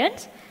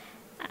guidance.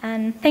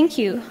 And thank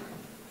you.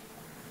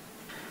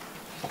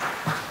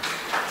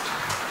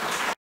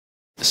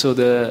 So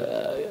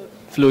the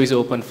floor is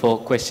open for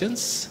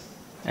questions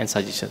and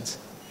suggestions.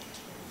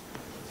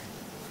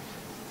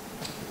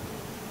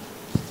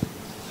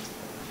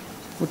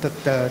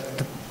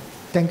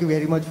 Thank you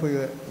very much for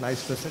your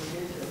nice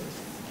presentation.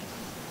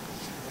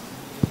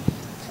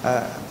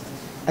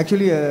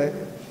 Actually,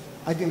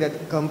 I think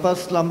that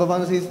compass lumbar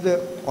puncture is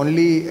the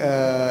only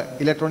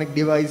electronic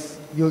device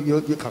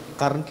you're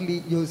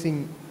currently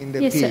using in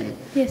the field. Sir.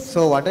 Yes.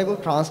 So what type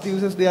of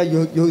transducers they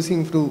are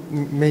using to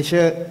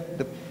measure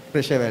the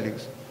pressure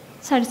values?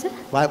 Sorry, sir?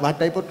 What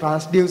type of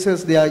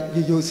transducers they are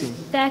using?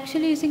 They're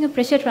actually using a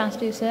pressure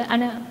transducer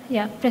and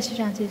pressure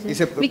transducer. Is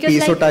a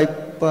piezo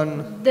type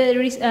one? The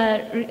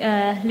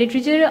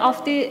literature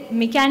of the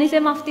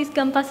mechanism of this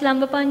compass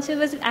lumbar puncture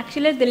was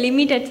actually the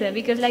limited, sir,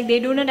 because they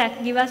do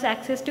not give us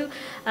access to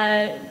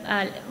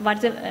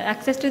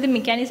access to the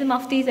mechanism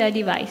of this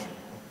device.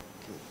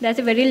 That's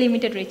a very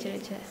limited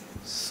literature.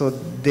 So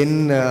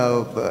then,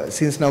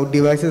 since now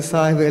devices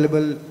are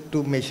available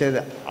to measure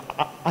the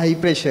eye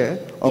pressure,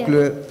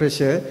 ocular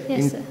pressure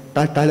in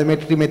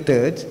telemetry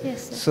methods,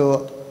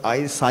 so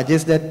I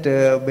suggest that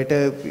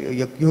better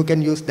you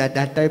can use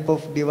that type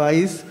of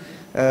device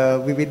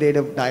with the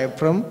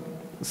diaphragm.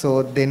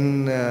 So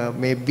then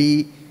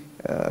maybe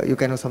you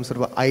can have some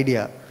sort of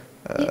idea.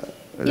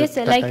 Yes,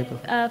 sir.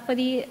 For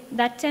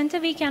that sensor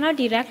we cannot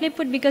directly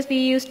put, because we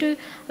use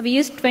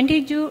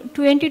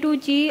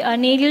 22G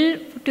needle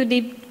to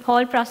the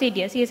whole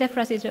procedure, CSF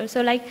procedure.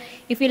 So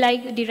if we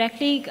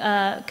directly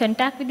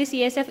contact with the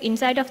CSF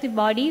inside of the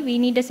body, we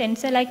need a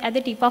sensor at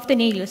the tip of the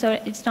needle. So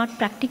it's not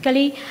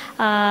practically,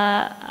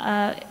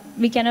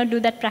 we cannot do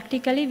that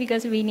practically,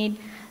 because we need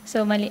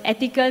so many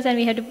ethicals, and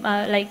we have to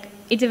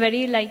it's a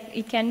very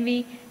it can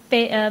be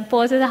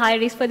poses a high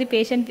risk for the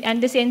patient,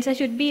 and the sensor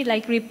should be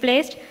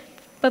replaced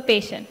per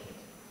patient.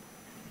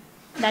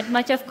 That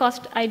much of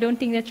cost, I don't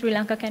think that Sri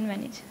Lanka can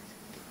manage.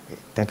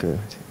 Thank you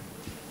very much.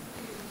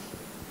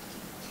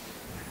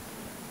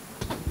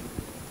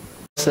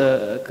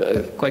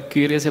 Quite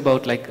curious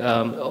about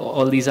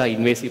all these are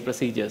invasive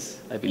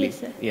procedures, I believe. Yes,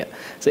 sir. Yeah.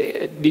 So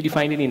did you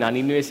find any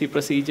non-invasive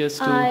procedures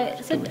to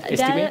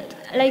estimate?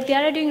 They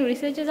are doing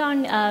researches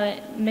on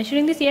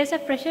measuring the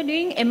CSF pressure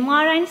doing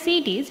MRI and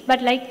CTs,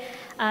 but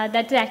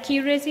that's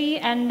accuracy,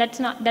 and that's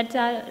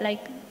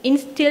in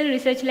still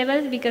research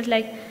levels, because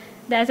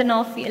there's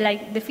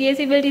the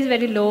feasibility is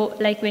very low,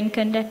 when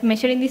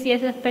measuring the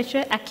CSF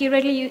pressure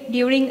accurately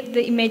during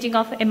the imaging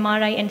of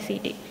MRI and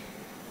CT.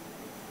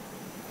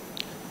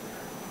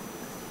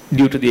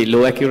 Due to the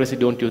low accuracy,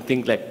 don't you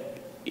think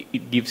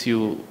it gives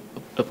you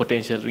a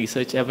potential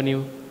research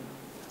avenue?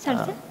 Sorry,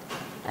 sir?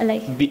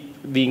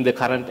 Being the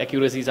current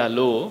accuracies are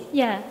low,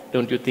 yeah.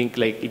 Don't you think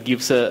it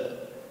gives a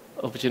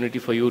opportunity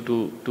for you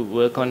to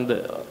work on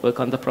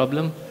the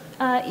problem?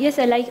 Yes,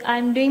 sir.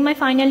 I'm doing my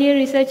final year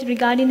research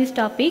regarding this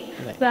topic,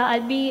 right, where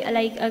I'll be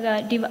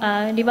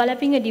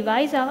developing a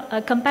device,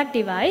 a compact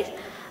device,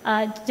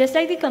 just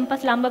like the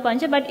compass lumbar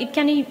puncture, but it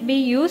can be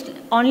used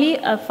only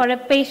for a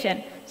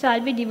patient. So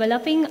I'll be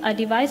developing a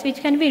device which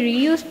can be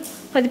reused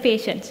for the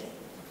patients.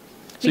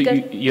 So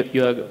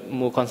you are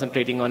more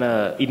concentrating on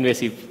a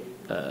invasive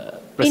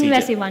procedure?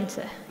 Invasive one,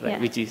 sir. Right, yeah.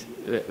 Which is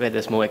where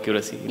there's more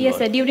accuracy involved. Yes,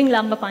 sir. During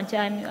lumbar puncture,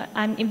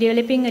 I'm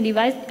developing a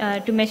device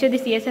to measure the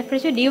CSF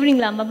pressure during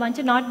lumbar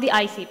puncture, not the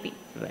ICP.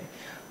 Right.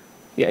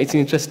 Yeah, it's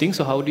interesting.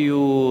 So how do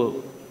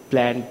you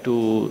plan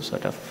to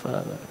sort of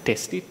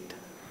test it?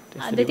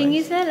 The thing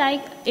is,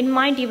 in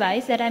my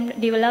device that I'm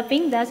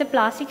developing, there's a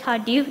plastic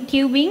hard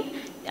tubing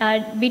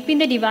between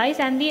the device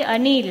and the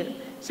needle.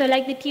 So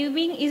the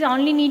tubing is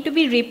only need to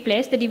be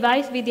replaced, the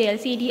device with the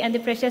LCD and the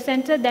pressure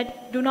sensor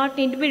that do not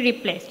need to be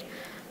replaced.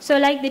 So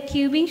the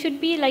tubing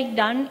should be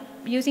done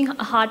using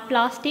hard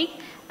plastic,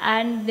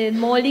 and the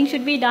molding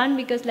should be done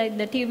because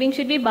the tubing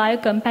should be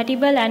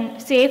biocompatible and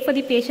safe for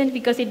the patient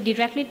because it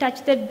directly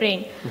touches the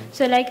brain.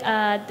 So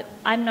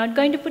I'm not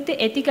going to put the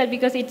ethical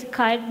because it's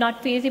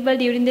not feasible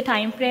during the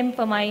time frame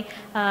for my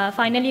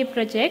final year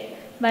project.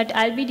 But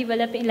I'll be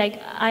developing,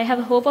 I have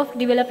a hope of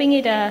developing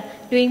it,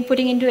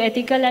 putting into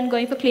ethical and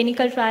going for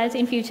clinical trials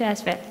in future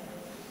as well.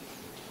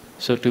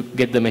 So to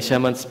get the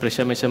measurements,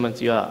 pressure measurements,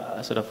 you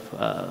are sort of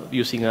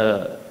using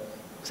a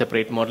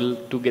separate model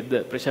to get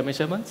the pressure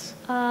measurements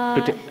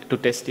to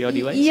test your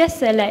device? Yes,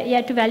 sir.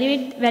 To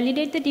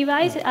validate the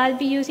device, I'll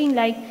be using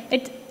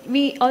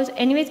we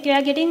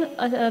are getting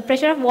a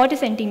pressure of water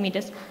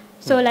centimeters.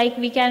 So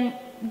we can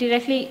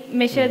directly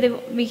measure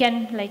we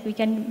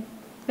can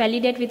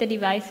validate with the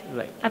device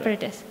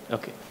apparatus. Right.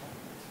 Okay.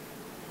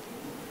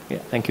 Yeah,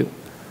 thank you.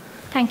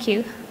 Thank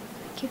you.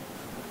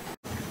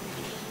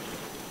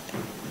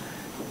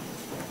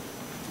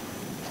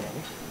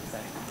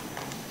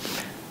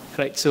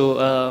 Right, so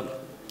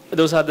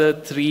those are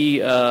the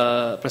three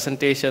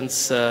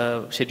presentations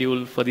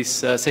scheduled for this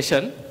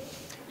session.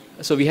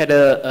 So we had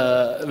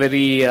a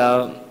very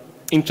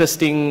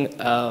interesting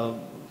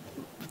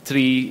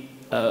three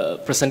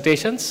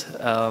presentations.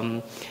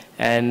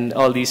 And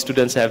all these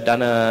students have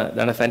done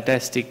a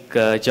fantastic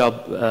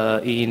job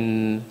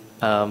in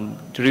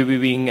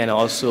reviewing and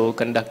also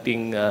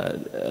conducting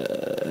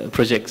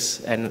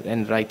projects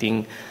and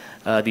writing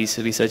these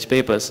research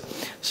papers.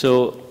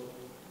 So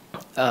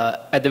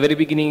at the very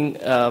beginning,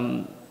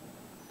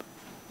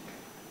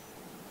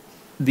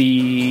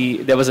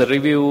 there was a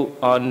review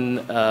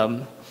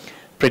on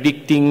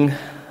predicting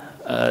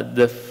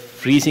the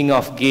freezing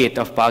of gait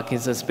of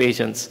Parkinson's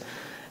patients.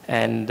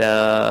 And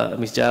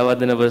Ms.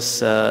 Jayawardena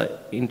was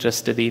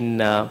interested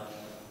in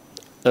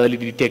early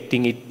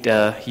detecting it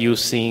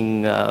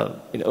using,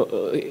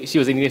 she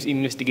was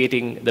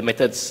investigating the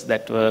methods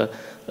that were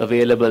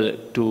available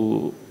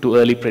to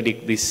early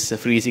predict this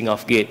freezing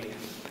of gait.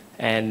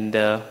 And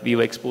we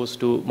were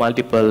exposed to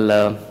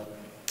multiple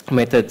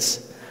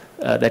methods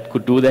that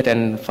could do that.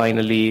 And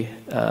finally,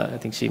 I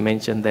think she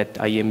mentioned that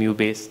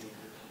IMU-based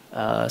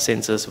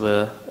sensors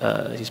were,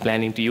 she's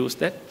planning to use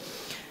that.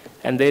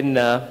 And then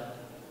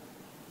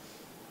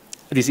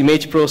this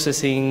image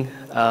processing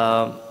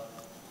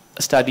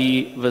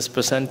study was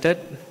presented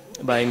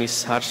by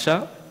Ms.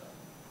 Harsha,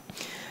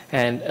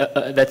 and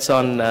that's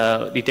on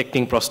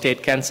detecting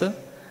prostate cancer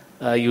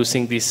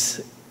using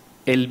this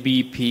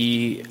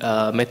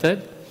LBP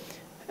method,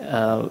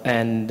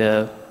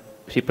 and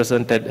she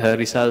presented her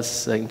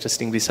results,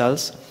 interesting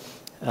results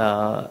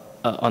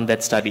on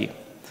that study.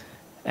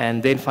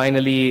 And then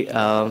finally,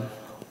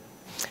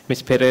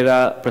 Ms.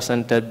 Perera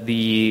presented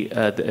the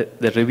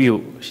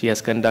review she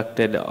has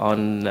conducted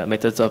on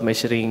methods of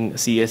measuring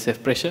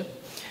CSF pressure,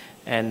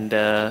 and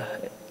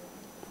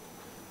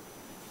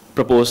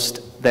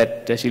proposed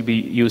that she'll be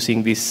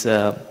using this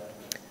the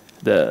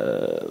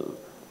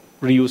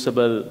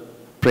reusable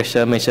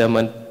pressure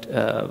measurement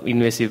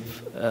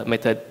invasive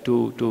method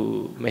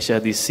to measure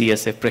this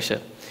CSF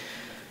pressure.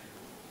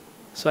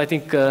 So I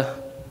think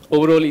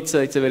overall it's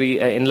a very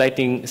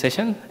enlightening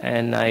session,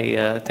 and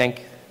I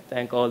thank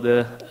all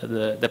the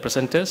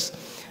presenters.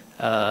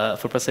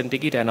 for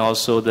presenting it, and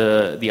also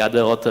the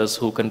other authors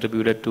who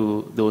contributed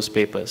to those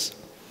papers.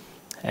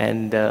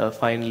 And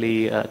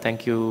finally,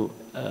 thank you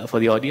for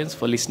the audience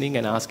for listening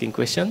and asking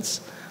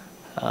questions.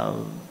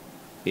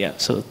 Yeah,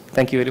 so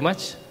thank you very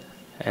much,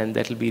 and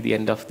that will be the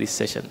end of this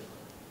session.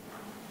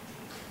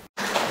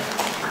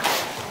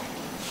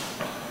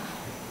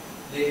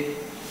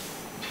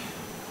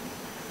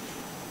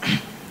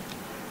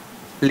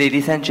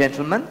 Ladies and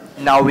gentlemen,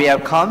 now we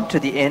have come to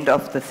the end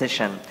of the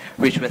session,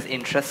 which was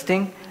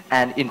interesting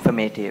and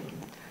informative.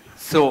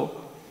 So,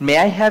 may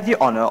I have the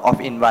honor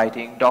of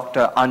inviting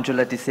Dr.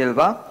 Anjula de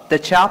Silva, the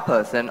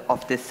chairperson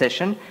of this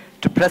session,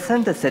 to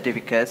present the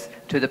certificates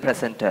to the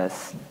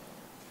presenters.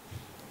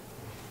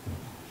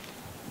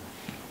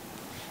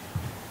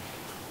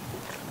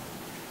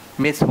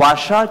 Ms.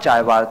 Harsha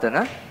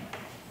Jayawardena,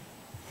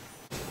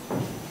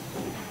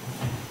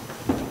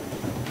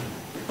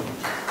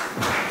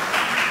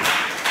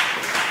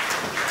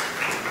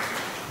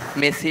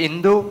 Ms.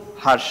 Indu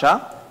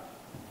Harsha,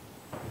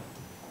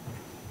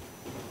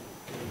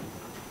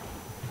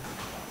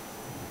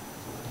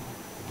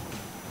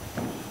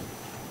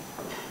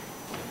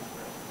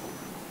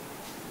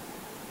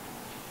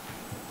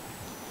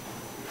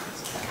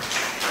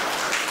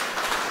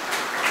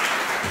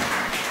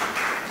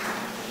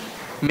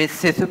 Ms.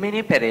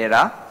 Sithumini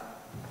Perera,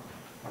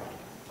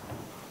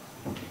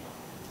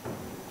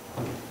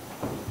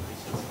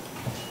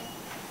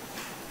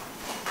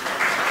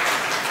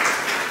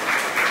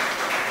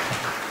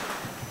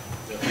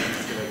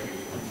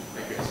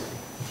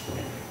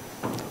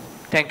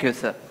 thank you,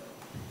 sir.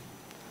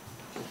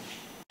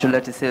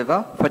 Anjula de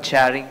Silva for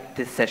chairing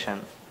this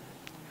session.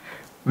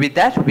 With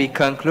that, we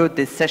conclude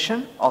this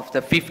session of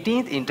the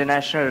 15th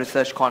International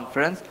Research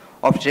Conference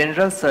of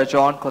General Sir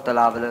John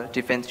Kotalawala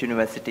Defence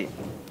University.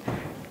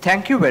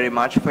 Thank you very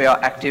much for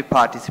your active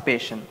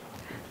participation.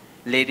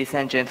 Ladies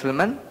and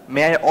gentlemen,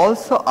 may I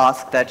also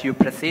ask that you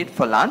proceed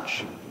for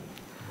lunch?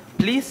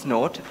 Please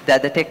note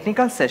that the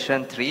technical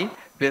session 3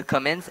 will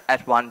commence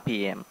at 1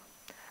 p.m.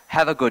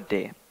 Have a good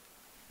day.